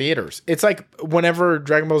in theaters. It's like whenever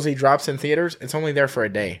Dragon Ball Z drops in theaters, it's only there for a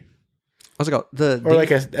day. What's it called?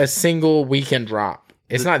 Like a single weekend drop.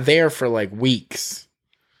 It's not there for like weeks.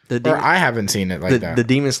 I haven't seen it like that. The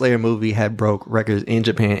Demon Slayer movie had broke records in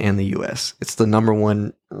Japan and the US. It's the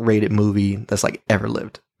 #1 rated movie that's like ever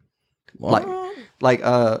lived. What? Like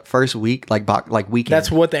first week, like weekend.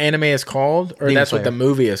 That's what the anime is called, or that's what the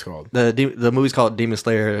movie is called. The movie's called Demon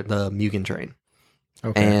Slayer: The Mugen Train.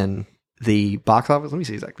 Okay. And the box office. Let me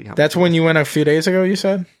see exactly how. That's when you went a few days ago. You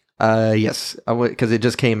said. Yes, I went because it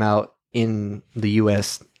just came out in the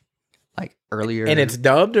US like earlier. And it's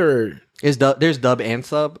dubbed, or there's dub and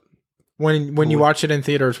sub. When you watch it in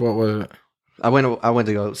theaters, what was it? I went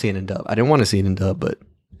to go see it in dub. I didn't want to see it in dub, but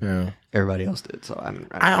everybody else did. So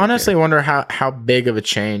I honestly wonder how big of a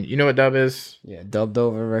change. You know what dub is? Yeah, dubbed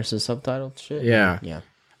over versus subtitled shit. Yeah.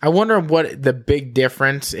 I wonder what the big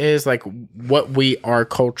difference is. Like what we are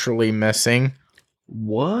culturally missing.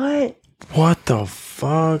 What the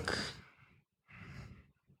fuck?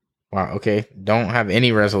 Wow. Okay. Don't have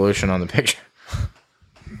any resolution on the picture.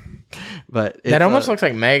 But that almost looks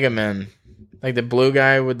like Mega Man, like the blue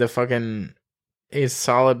guy with the fucking is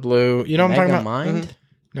solid blue. You know what I'm talking about? Mind? Mm-hmm.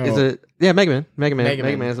 No. Is it? Yeah, Mega Man. Mega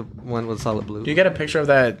Man is the one with solid blue. Do you get a picture of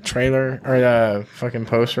that trailer or the fucking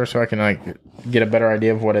poster so I can like get a better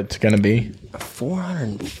idea of what it's gonna be?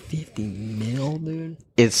 450 mil, dude.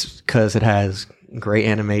 It's because it has great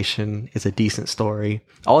animation. It's a decent story.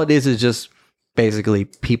 All it is just basically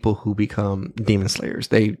people who become demon slayers.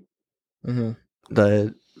 The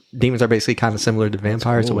demons are basically kind of similar to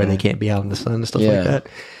vampires, the way they can't be out in the sun and stuff like that.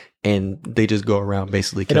 And they just go around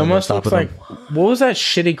basically killing. It almost looks like what was that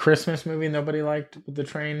shitty Christmas movie nobody liked with the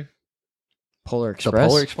train? Polar Express.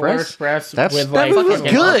 Polar Express. That movie was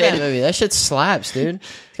good. That movie. That shit slaps, dude.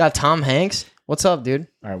 It's got Tom Hanks. What's up, dude?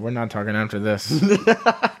 All right, we're not talking after this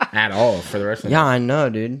at all for the rest of I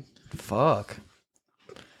know, dude. Fuck.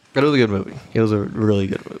 But it was a good movie. It was a really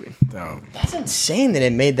good movie. That's insane that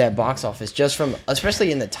it made that box office just from,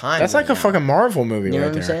 especially in the time. That's like a fucking Marvel movie, you know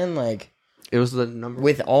what I'm saying? Like, It was the number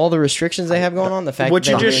with all the restrictions they have going on. The fact what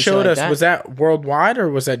that you they're just doing showed shit us like was that worldwide or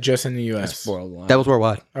was that just in the U.S.? that's worldwide. that was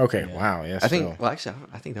worldwide. Okay, wow, yes. I think. Well, actually,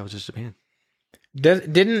 I think that was just Japan.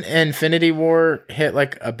 Didn't Infinity War hit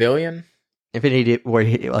like $1 billion? Infinity War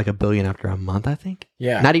hit like $1 billion after a month. I think.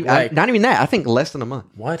 Yeah, Not even. like, Not even that. I think less than a month.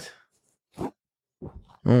 what?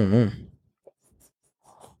 Mm-hmm.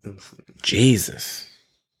 Jesus.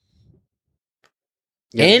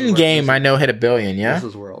 Yeah, Endgame, I know hit $1 billion. Yeah, This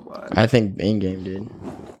is worldwide. I think Endgame did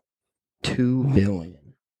 $2 billion.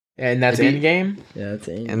 and that's Endgame, Yeah, that's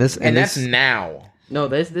Endgame. And that's now. No,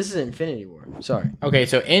 this is Infinity War. Sorry. Okay,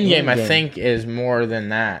 so Endgame, I Endgame. think, is more than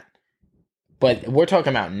that. But we're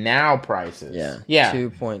talking about now prices. Yeah.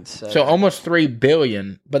 2.7. So almost $3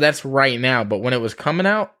 billion, but that's right now. But when it was coming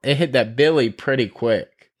out, it hit that Billy pretty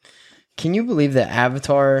quick. Can you believe that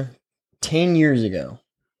Avatar 10 years ago?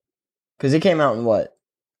 Because it came out in what?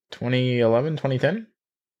 2011, 2010?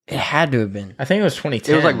 It had to have been. I think it was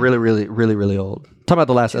 2010. it was like really, really, really, really old. Talking about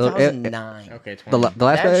the last. 2009. Okay, The 20. last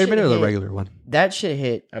That Airbender or the shit regular one? That shit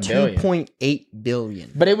hit $1 billion. 2.8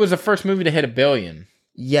 billion. But it was the first movie to hit $1 billion.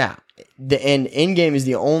 Yeah. And Endgame is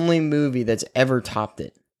the only movie that's ever topped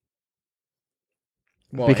it.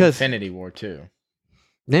 Well, Because- Infinity War too.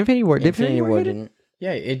 The Infinity War. Did Infinity War hit it? didn't.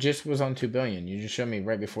 Yeah, it just was on $2 billion. You just showed me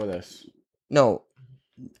right before this. No.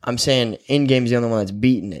 I'm saying Endgame's the only one that's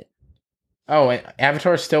beaten it. Oh, and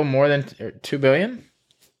Avatar is still more than $2 billion?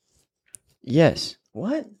 Yes.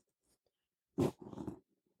 What?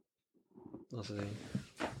 Let's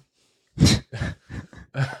see.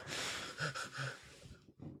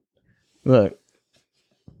 Look.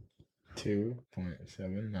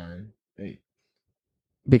 2.798.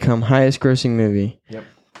 Become highest grossing movie. Yep.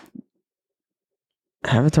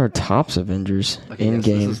 Avatar tops Avengers Okay, yes,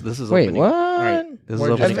 Endgame. this is Wait, opening. what? Right. This is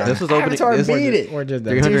Where'd opening. you- This is opening. Avatar this beat it. Or did that?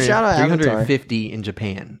 300, Dude, shout out Avatar. 350 in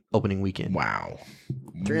Japan opening weekend. Wow.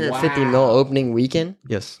 350 mil opening weekend?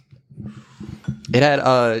 Yes. It had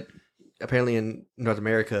apparently in North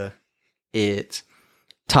America it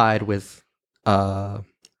tied with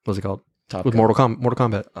what's it called? Top With Gun. Mortal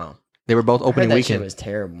Kombat. Oh. They were both I heard opening that weekend. shit was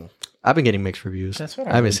terrible. I've been getting mixed reviews. That's what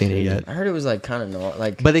I haven't heard, seen it too. yet. I heard it was like kind of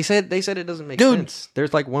like. But they said it doesn't make Dude. sense.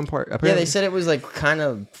 There's like one part. Yeah, Apparently, they said it was like kind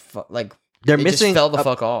of like they're it missing. Just fell the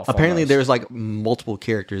fuck off. Apparently, almost. there's like multiple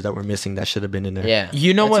characters that were missing that should have been in there. Yeah,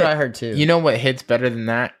 You know that's what? I heard too. You know what hits better than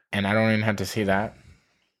that? And I don't even have to see that.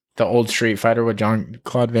 The old Street Fighter with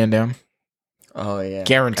Jean-Claude Van Damme. Oh yeah, I haven't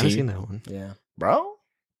Guaranteed. seen that one. yeah. Bro,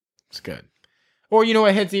 it's good. Or you know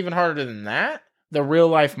what hits even harder than that? The real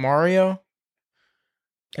life Mario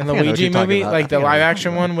and I think I know what Luigi you're talking movie, about. like I the think I know what live you're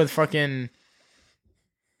action talking about. one with fucking.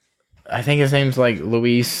 I think his name's like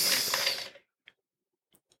Luis.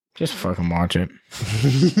 Just fucking watch it.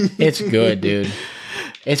 It's good, dude.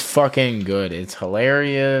 It's fucking good. It's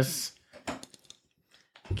hilarious.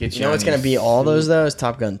 Gets You know on what's gonna your be all feet. those though? Is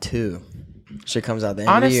Top Gun 2. Shit comes out the end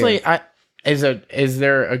of the Honestly, year. is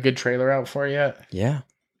there a good trailer out for it yet? Yeah,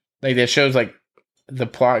 Like that shows like the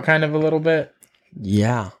plot kind of a little bit.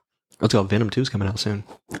 yeah. Let's go. Venom 2 is coming out soon.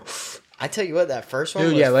 I tell you what, that first one.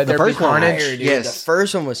 Dude, was yeah, let the there be first one- carnage. fire, dude. Yes. The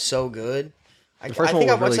first one was so good. The first I one think was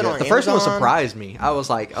I watched really it good. on The first one Amazon. surprised me. I was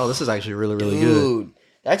like, "Oh, this is actually really, really good." Dude,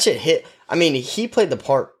 that shit hit. I mean, he played the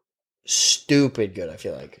part stupid good. I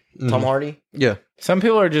feel like Tom Mhm. Hardy. Yeah, Some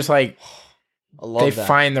people are just like I love they that.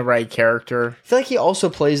 find the right character. I feel like he also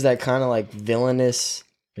plays that kind of like villainous,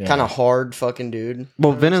 Yeah. kind of hard fucking dude. well, You know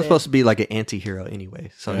what I'm Venom's saying? supposed to be like an anti-hero anyway,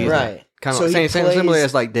 so he's right. kind So of he same plays- similar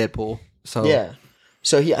as like Deadpool. So Yeah.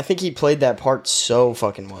 So I think he played that part so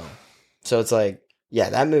fucking well. So it's like, yeah,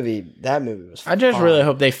 that movie was. I just fire. really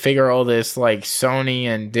hope they figure all this like Sony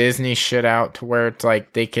and Disney shit out to where it's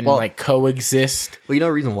like they can Well- like coexist. Well, you know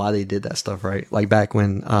the reason why they did that stuff, right? Like back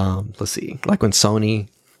when, let's see, like when Sony,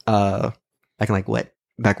 back in like what?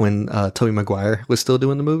 Back when Tobey Maguire was still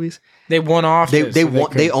doing the movies, They won off. they this, so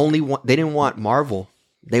want could- they only want they didn't want Marvel,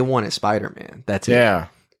 they wanted Spider Man. That's it. yeah.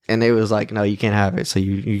 And they was like, no, you can't have it. So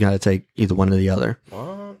you got to take either one or the other.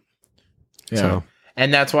 What? Yeah. So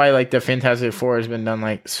And that's why like the Fantastic Four has been done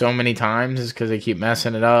like so many times is because they keep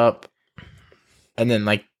messing it up. And then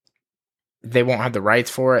like they won't have the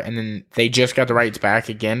rights for it. And then they just got the rights back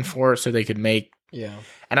again for it so they could make. Yeah.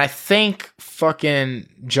 And I think fucking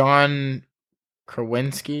John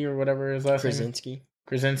Krasinski or whatever his last name Krasinski.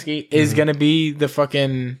 Krasinski is Mhm. going to be the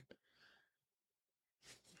fucking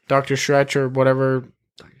Dr. Stretch or whatever.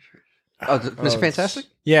 Mr. Fantastic?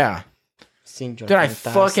 Yeah. Seen Dude, I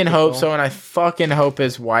fucking hope so. And I fucking hope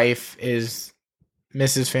his wife is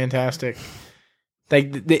Mrs. Fantastic.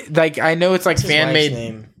 Like I know it's like What's his fan wife's made.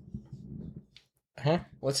 name? Huh?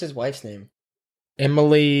 What's his wife's name?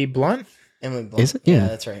 Emily Blunt? Emily Blunt. Is it? Yeah.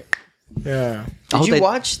 That's right. Yeah. Did you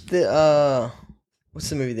watch the what's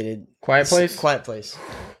the movie they did? Quiet Place? Quiet Place.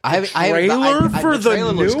 Trailer for the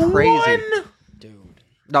trailer new looks crazy. one? Dude.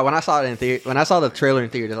 No, when I saw it in theater, when I saw the trailer in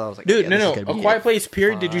theaters, I was like, Dude, yeah, no. this is A gonna be Quiet it. Place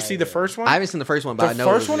period. Did you see the first one? I haven't seen the first one, but I know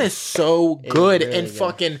the first one is so good, really and good.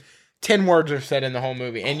 fucking 10 words are said in the whole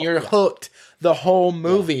movie, and you're hooked the whole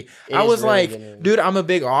movie. Yeah. I was really like, good. dude, I'm a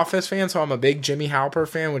big Office fan, so I'm a big Jimmy Halper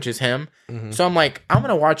fan, which is him. Mhm. So I'm like, I'm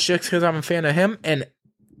gonna watch this because I'm a fan of him, and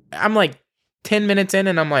I'm like 10 minutes in,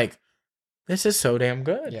 and I'm like, this is so damn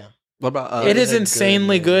good. Yeah. What about It is is a good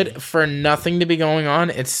insanely movie. good for nothing to be going on.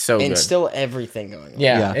 It's so And good. still everything going on.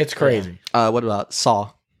 Yeah, Yeah. it's crazy. what about Saw?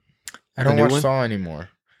 I don't new watch one? Saw anymore.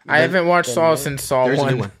 I haven't watched the Saw new- since Saw There's 1.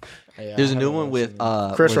 a new one. Yeah, There's I a new haven't one with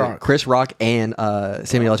watched Chris was it Rock. Chris Rock and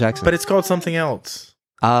Samuel L. Jackson. But it's called something else.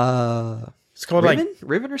 It's called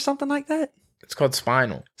Riven or something like that. it's called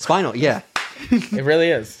Spinal. Spinal, yeah. It really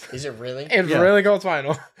is. it. Is it really? It's Yeah. really called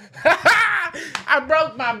Spinal. I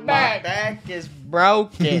broke my My back. back is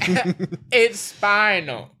broken. It's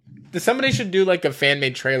Spinal. Somebody should do like a fan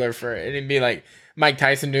made trailer for it. It'd be like Mike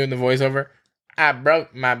Tyson doing the voiceover. I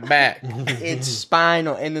broke my back. It's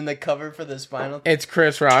spinal, and then the cover for the spinal. It's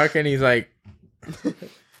Chris Rock, and he's like,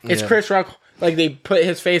 it's Yeah. Chris Rock. Like they put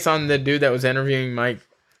his face on the dude that was interviewing Mike.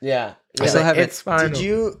 Yeah. I still haven't. It's Spinal. Did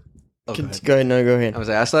you? Oh, go ahead. Go ahead. No, go ahead. I was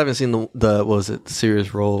like, I still haven't seen the what was it,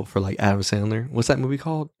 serious role for like Adam Sandler. What's that movie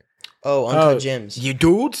called? Oh, Uncut Gems. You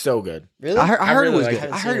dude, so good. Really? I heard really it was like good.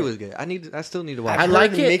 it. I heard it was good. I still need to watch. I've I it.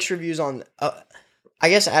 like heard it. Mixed reviews on. I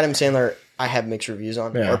guess Adam Sandler. I have mixed reviews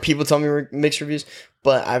on, Yeah. or people tell me mixed reviews,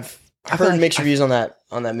 but I've feel heard like- mixed reviews on that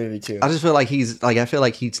movie too. I just feel like I feel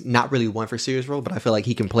like he's not really one for serious role, but I feel like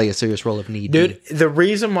he can play a serious role if need be. Dude, the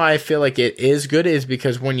reason why I feel like it is good is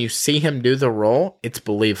because when you see him do the role, it's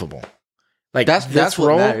believable. Like That's this what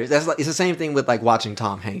role, matters. That's like it's the same thing with like watching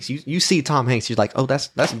Tom Hanks. You see Tom Hanks, you're like, oh, that's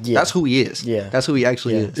who he is. Yeah. That's who he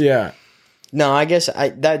actually Yeah. is. Yeah. No, I guess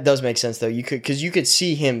that does make sense though. You could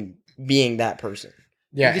see him being that person.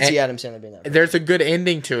 Yeah. You could see Adam Sandler being that person. There's a good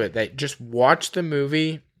ending to it that just watch the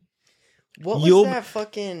movie. What was you'll- that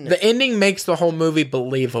fucking? The ending makes the whole movie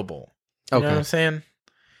believable. You know Okay. what I'm saying?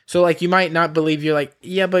 So like you might not believe, you're like,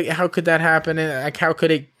 yeah, but how could that happen? And like how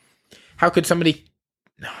could somebody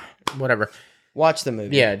whatever. Watch the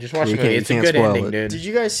movie. Yeah, just watch You the movie. can't- It's a you good can't spoil ending, it. dude.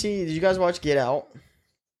 Did you guys watch Get Out?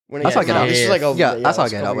 When I saw Get Out. This is like a, Yeah, I saw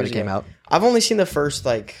it's a Get couple Out when it years came ago. out. I've only seen the first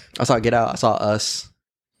like. I saw Get Out. I saw Us.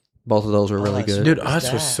 Both of those were really Us. good. Dude, What Us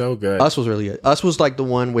was was that? so good. Us was really good. Us was like the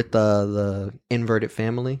one with the inverted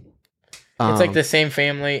family. It's like the same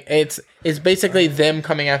family. It's basically them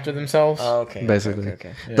coming after themselves. Oh, okay. Basically.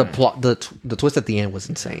 Okay. The plot, the twist at the end was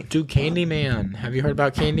insane. Dude, Candyman. Have you heard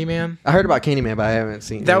about Candyman? I heard about Candyman, but I haven't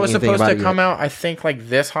seen That was anything supposed about to it come yet. out, I think, like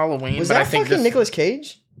this Halloween. Was but that I think fucking this, Nicolas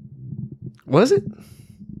Cage? Was it?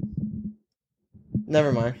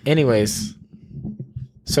 Never mind. Anyways,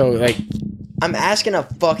 so like I'm asking a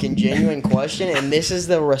fucking genuine question, and this is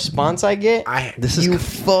the response I get. This is You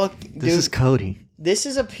fuck, dude. this is Cody. This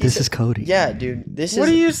is a piece. This of, is Cody. Yeah, dude. This what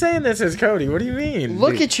is. are you saying? This is Cody. What do you mean?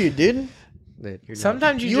 Look Dude, at you, dude.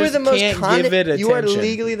 sometimes you You are just the most can't give it attention. You are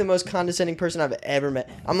legally the most condescending person I've ever met.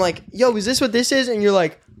 I'm like, yo, is this what this is? And you're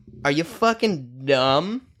like, are you fucking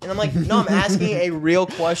dumb? And I'm like, no, I'm asking a real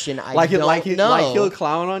question. I don't know. he'll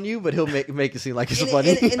clown on you, but he'll make it seem like it's And- funny.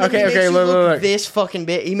 and then Okay, he makes okay, you look. this fucking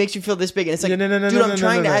big. He makes you feel this big, and it's like, No, no, dude, I'm no,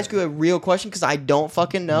 trying to no. ask you a real question because I don't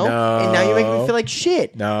fucking know, No. and now you're making me feel like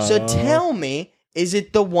shit. No. So tell me, is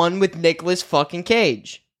it the one with Nicolas fucking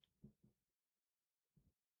Cage?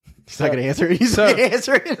 He's not gonna answer it. He's So- not gonna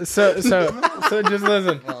answer it. So just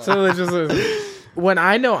listen. So just listen. When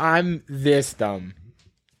I know I'm this dumb,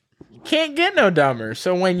 can't get no dumber.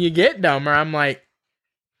 So when you get dumber, I'm like,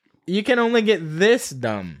 you can only get this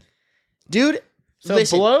dumb. Dude, So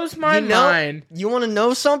listen, it blows my you know- mind. You want to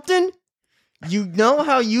know something? You know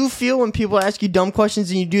how you feel when people ask you dumb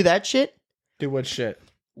questions and you do that shit? Do what shit?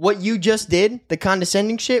 What you just did, the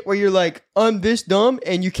condescending shit where you're like, I'm this dumb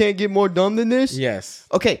and you can't get more dumb than this? Yes.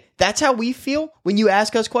 Okay, that's how we feel when you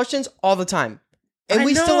ask us questions all the time. And I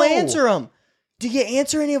we still know. answer them. Do you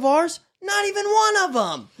answer any of ours? Not even one of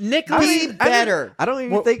them. Nicholas, Be better. I don't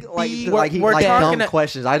even We're- think like be- like he we're like talking dumb to-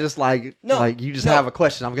 questions. I just like you just no. have a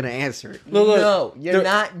question. I'm gonna answer it. Look, No, you're the-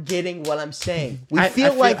 not getting what I'm saying. We I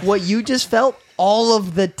feel feel- like what you just felt all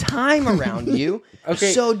of the time around you.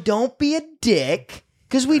 Okay. So don't be a dick,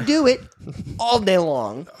 because we do it all day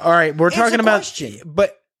long. All right, we're Answer talking the about, question.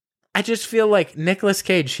 but I just feel like Nicolas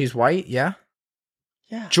Cage. She's white, yeah.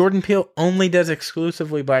 Yeah. Jordan Peele only does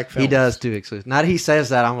exclusively black films. He does do exclusive. Now that he says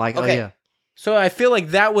that, I'm like, Okay. oh yeah. So I feel like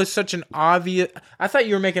that was such an obvious. I thought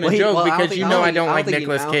you were making a joke because I don't like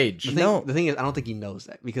Nicolas Cage. The thing is, I don't think he knows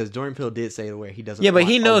that because Jordan Peele did say where he doesn't. Yeah, but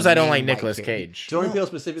he knows I don't like Nicolas Cage. Jordan Peele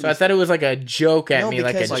specifically. So I thought it was like a joke at me,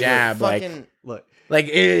 like a jab. Look,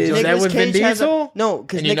 is that with Vin Diesel? No,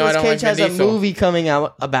 because Nicolas Cage has a movie coming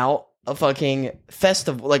out about a fucking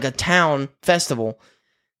festival, like a town festival.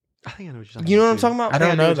 I think I know what you're talking about. You know what I'm talking about? I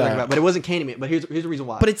don't know that. But it wasn't Candyman. But here's the reason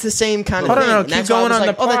why. But it's the same kind of thing. Hold on, keep going on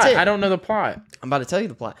the plot. That's it. I don't know the plot. I'm about to tell you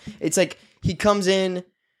the plot. It's like he comes in.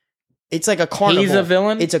 It's like a carnival. He's a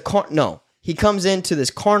villain? It's no. He comes into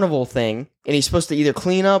this carnival thing, and he's supposed to either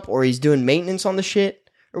clean up or he's doing maintenance on the shit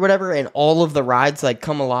or whatever, and all of the rides like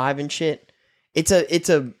come alive and shit. It's a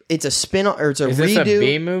spin or it's a redo. Is this a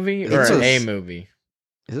B movie or an A movie?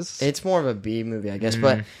 It's more of a B movie, I guess.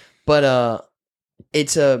 But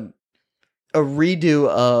it's a redo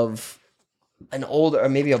of an old, or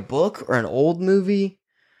maybe a book or an old movie.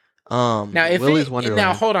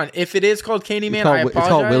 Now hold on. If it is called Candyman, I apologize. It's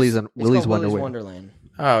called Willy's Wonderland.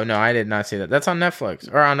 Oh no, I did not see that. That's on Netflix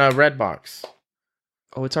or on Redbox.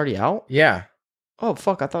 Oh, it's already out? Yeah. Oh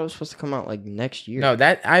fuck! I thought it was supposed to come out like next year. No,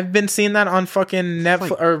 that I've been seeing that on fucking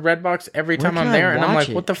Netflix or Redbox every time I'm there, and I'm like,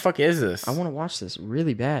 what the fuck is this? I want to watch this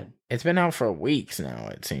really bad. It's been out for weeks now.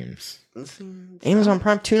 It seems. Amazon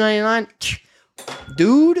Prime $2.99,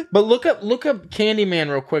 dude. But look up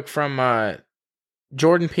Candyman real quick from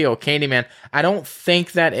Jordan Peele. Candyman. I don't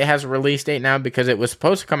think that it has a release date now because it was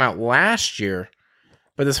supposed to come out last year,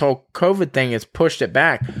 but this whole COVID thing has pushed it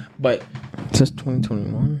back. But it says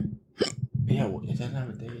 2021. Yeah, it doesn't have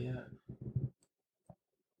a date yet.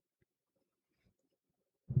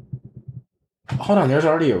 Hold on, there's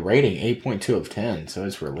already a rating, 8.2 of 10, so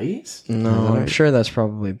it's released? No, I'm sure that's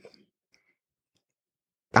probably...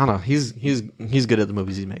 I don't know. He's good at the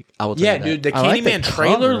movies he makes. I will tell you that. Dude, the Candyman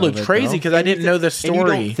trailer looked crazy because I didn't know the story. And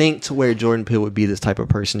you don't think to where Jordan Peele would be this type of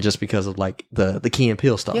person just because of like the Key and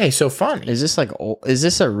Peele stuff. Yeah, he's so funny. Is this like old? Is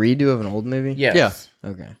this a redo of an old movie? Yes. Yeah.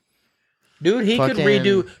 Okay. Dude, he could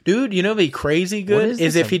redo. Dude, you know, what'd be crazy good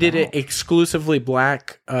is if he did it exclusively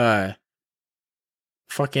black.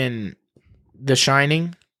 Fucking The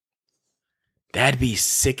Shining. That'd be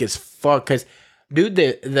sick as fuck. Because, dude,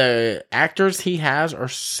 the actors he has are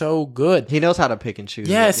so good. He knows how to pick and choose.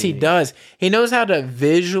 Yes, he does. He knows how to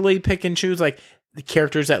visually pick and choose, like the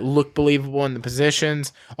characters that look believable in the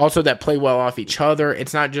positions, also that play well off each other.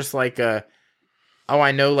 It's not just like a. Oh,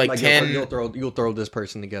 I know, like 10... You'll throw this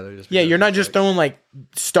person together. Yeah, you're not just throwing, like,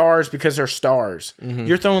 stars because they're stars. Mm-hmm.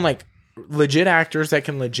 You're throwing, like, legit actors that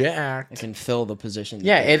can legit act. That can fill the position.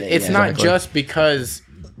 Yeah, it's not just because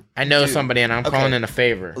I know somebody and I'm calling in a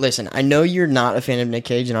favor. Listen, I know you're not a fan of Nick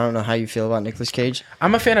Cage, and I don't know how you feel about Nicolas Cage.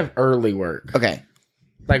 I'm a fan of early work. Okay.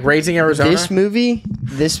 Like Raising Arizona? This movie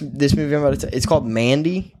I'm about to it's called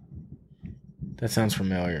Mandy. That sounds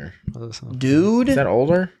familiar. Dude. Is that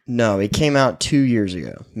older? No, it came out 2 years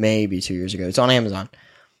ago. Maybe 2 years ago. It's on Amazon.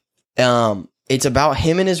 It's about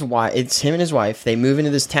him and his wife. It's him and his wife. They move into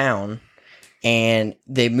this town, and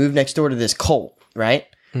they move next door to this cult, right?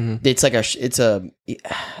 Mm-hmm. It's like I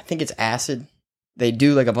think it's acid. They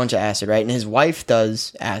do like a bunch of acid, right? And his wife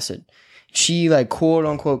does acid. She like quote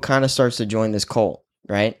unquote kind of starts to join this cult,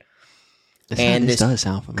 right? This does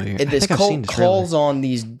sound familiar. This cult calls on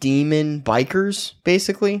these demon bikers,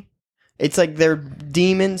 basically. It's like they're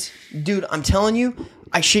demons. Dude, I'm telling you,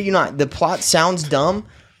 I shit you not. The plot sounds dumb,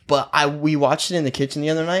 but we watched it in the kitchen the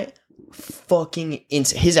other night. Fucking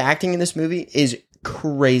insane. His acting in this movie is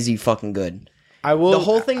crazy fucking good. The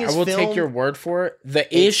whole thing is I will take your word for it.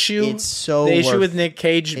 The issue with Nick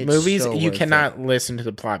Cage movies, you cannot listen to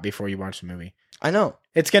the plot before you watch the movie. I know.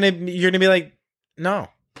 You're gonna be like, no.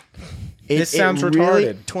 This sounds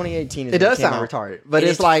retarded. 2018 is it does sound retarded, but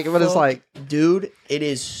it's like, dude, it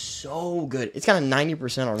is so good. It's got a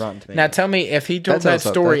 90% on Rotten Tomatoes. Now tell me, if he told that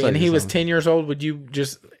story and he was 10 years old, would you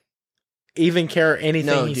just even care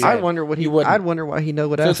anything he said? I'd wonder what he would. I'd wonder why he know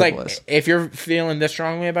what acid was. If you're feeling this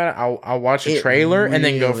strongly about it, I'll watch a trailer and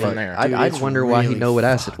then go from there. I'd wonder why he know what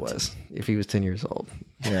acid was if he was 10 years old.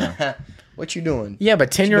 Yeah. What you doing? Yeah, but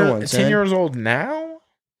 10 years old now?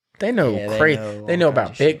 They know They know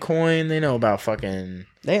about Bitcoin. They know about fucking.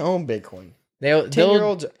 They own Bitcoin.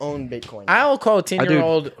 10-year-olds own Bitcoin. I'll call a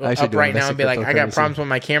 10-year-old up right now and be like, I got problems with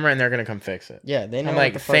my camera, and they're gonna come fix it. Yeah, they know. I'm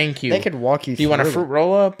like, thank you. They could walk you. Do you want a fruit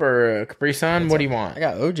roll up or a Capri Sun? What do you want? I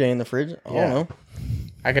got OJ in the fridge. I don't know.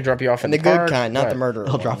 I can drop you off in the park. good kind, not the murderer.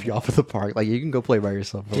 I'll drop you off at the park. Like, you can go play by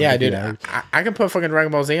yourself. Yeah, dude. I can put fucking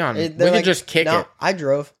Dragon Ball Z on. We can just kick it. I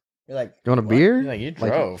drove. You're like, you want a beer? You're like, you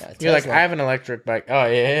drove. You're like, I have an electric bike. Oh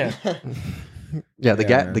yeah. Yeah,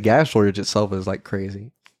 the gas shortage itself is like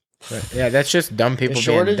crazy. Yeah, that's just dumb people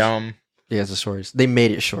being dumb. Yeah, it's the shortest. They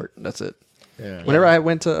made it short. That's it. Yeah. Whenever I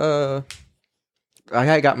went to, I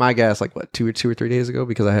had got my gas like what 2 or 3 days ago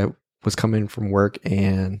because was coming from work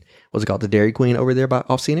and what's it called, the Dairy Queen over there by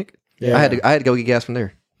off Scenic. Yeah, I had to go get gas from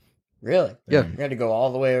there. Really? Yeah, you had to go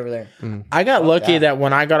all the way over there. I got lucky that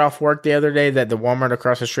when I got off work the other day, that the Walmart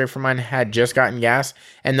across the street from mine had just gotten gas,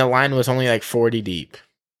 and the line was only like 40 deep.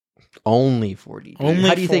 Only 40. Only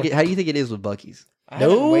how do you think it is with Buc-ee's?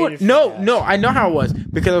 No. I know how it was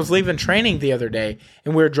because I was leaving training the other day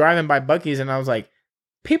and we were driving by Buc-ee's and I was like,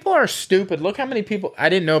 people are stupid. Look how many people. I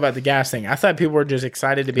didn't know about the gas thing. I thought people were just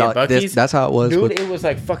excited to be at Buc-ee's. That's how it was. Dude, it was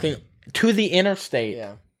like fucking to the interstate.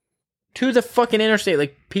 Yeah. To the fucking interstate.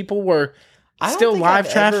 Like people were still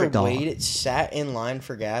live traffic. Sat in line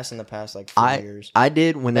for gas in the past like 4 years. I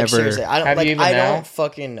did whenever. Like, seriously, I don't. Have like, you even I now? don't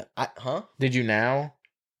fucking. Huh? Did you now?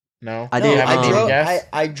 No, I did.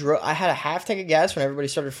 I drove. I had a half tank of gas when everybody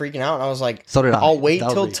started freaking out, and I was like, "So did I." I'll wait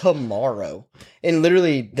till tomorrow. And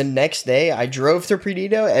literally the next day, I drove through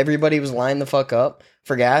Perdido. Everybody was lined the fuck up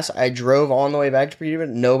for gas. I drove on the way back to Perdido.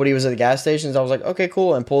 Nobody was at the gas stations. I was like, "Okay,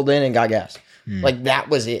 cool," and pulled in and got gas. Like that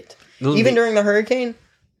was it. Even during the hurricane,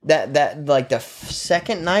 that like the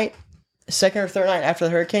second or third night after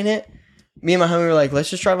the hurricane hit, me and my homie were like,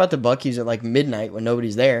 "Let's just drive out to Buc-ee's at like midnight when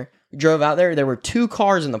nobody's there." We drove out there. There were 2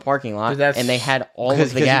 cars in the parking lot, and they had all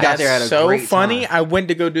of the gas. That's so funny. I went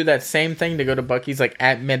to go do that same thing to go to Buc-ee's like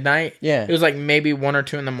at midnight. Yeah, it was like maybe 1 or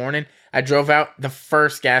 2 in the morning. I drove out. The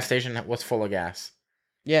first gas station was full of gas.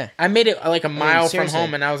 Yeah, I made it like a mile from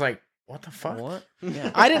home, and I was like, "What the fuck? What? Yeah.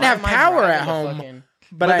 I didn't have power at home."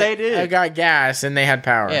 But they did. I got gas and they had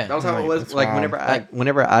power. Yeah, that was how it was. Like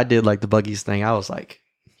whenever I did like the Buc-ee's thing, I was like,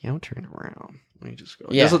 "Yeah, I'm turning around. Let me just go."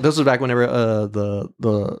 Yeah. This was back whenever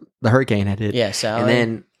the hurricane had hit. Yeah, Sally. And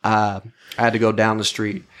then I had to go down the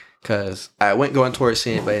street because I went going towards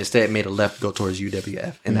Scenic, but instead made a left go towards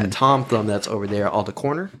UWF. And that Tom Thumb that's over there on the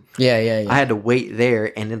corner. Yeah. I had to wait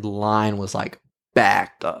there, and then the line was like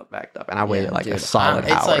backed up, and I waited a solid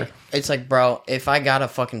hour. It's like, bro, if I gotta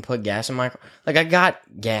fucking put gas in my car, like I got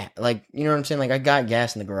gas, like you know what I'm saying, like I got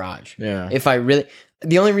gas in the garage. Yeah. If I really,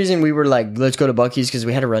 the only reason we were like, let's go to Buc-ee's because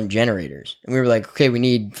we had to run generators, and we were like, okay, we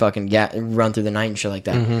need fucking gas, run through the night and shit like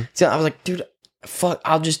that. So I was like, dude, fuck,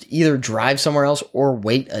 I'll just either drive somewhere else or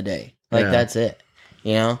wait a day. Like that's it,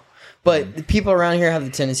 you know. But the people around here have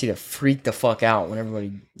the tendency to freak the fuck out when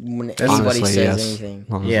anybody says anything.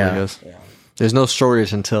 Honestly, yeah. There's no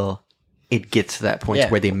shortage until it gets to that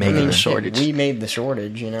point where they make a shortage. We made the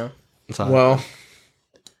shortage, you know. Well,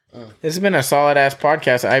 this has been a solid ass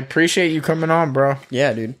podcast. I appreciate you coming on, bro.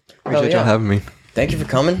 Yeah, dude. Appreciate y'all having me. Thank you for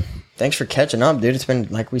coming. Thanks for catching up, dude. It's been,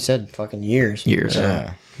 like we said, fucking years.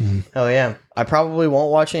 Yeah. Hell yeah. I probably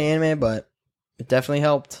won't watch any anime, but it definitely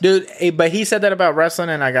helped. Dude, but he said that about wrestling,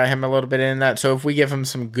 and I got him a little bit in that. So if we give him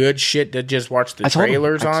some good shit to just watch the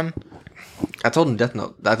trailers on. I told him Death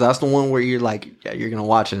Note. That's the one where you're like, you're going to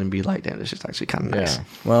watch it and be like, damn, this is actually kind of nice. Yeah.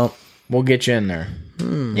 Well, we'll get you in there.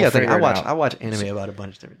 I watch anime about a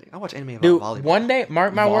bunch of different things. I watch anime about volleyball. One day,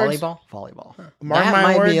 mark my words. Volleyball. Mark that my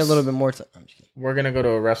might words. Be a little bit more. We're going to go to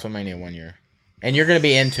a WrestleMania one year. And you're going to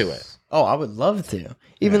be into it. Oh, I would love to.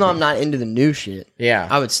 Even though I'm not into the new shit. Yeah.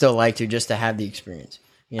 I would still like to just to have the experience.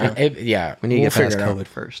 You know? We need to get past COVID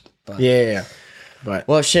first. But, yeah. But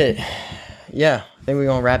well, shit. Yeah. I think we're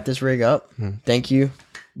going to wrap this rig up. Thank you.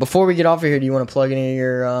 Before we get off of here, do you want to plug any of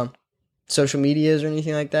your social medias or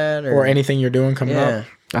anything like that? Or anything you're doing coming up?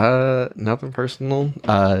 Nothing personal.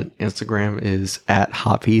 Instagram is at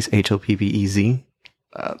Hoppez, Hoppez.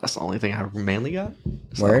 That's the only thing I mainly got.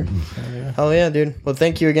 So. Word. Hell yeah, dude. Well,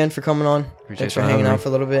 thank you again for coming on. Thanks for hanging out for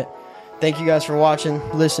a little bit. Thank you guys for watching,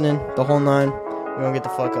 listening, the whole nine. We're going to get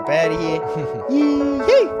the fuck up out of here.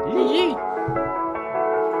 Yee.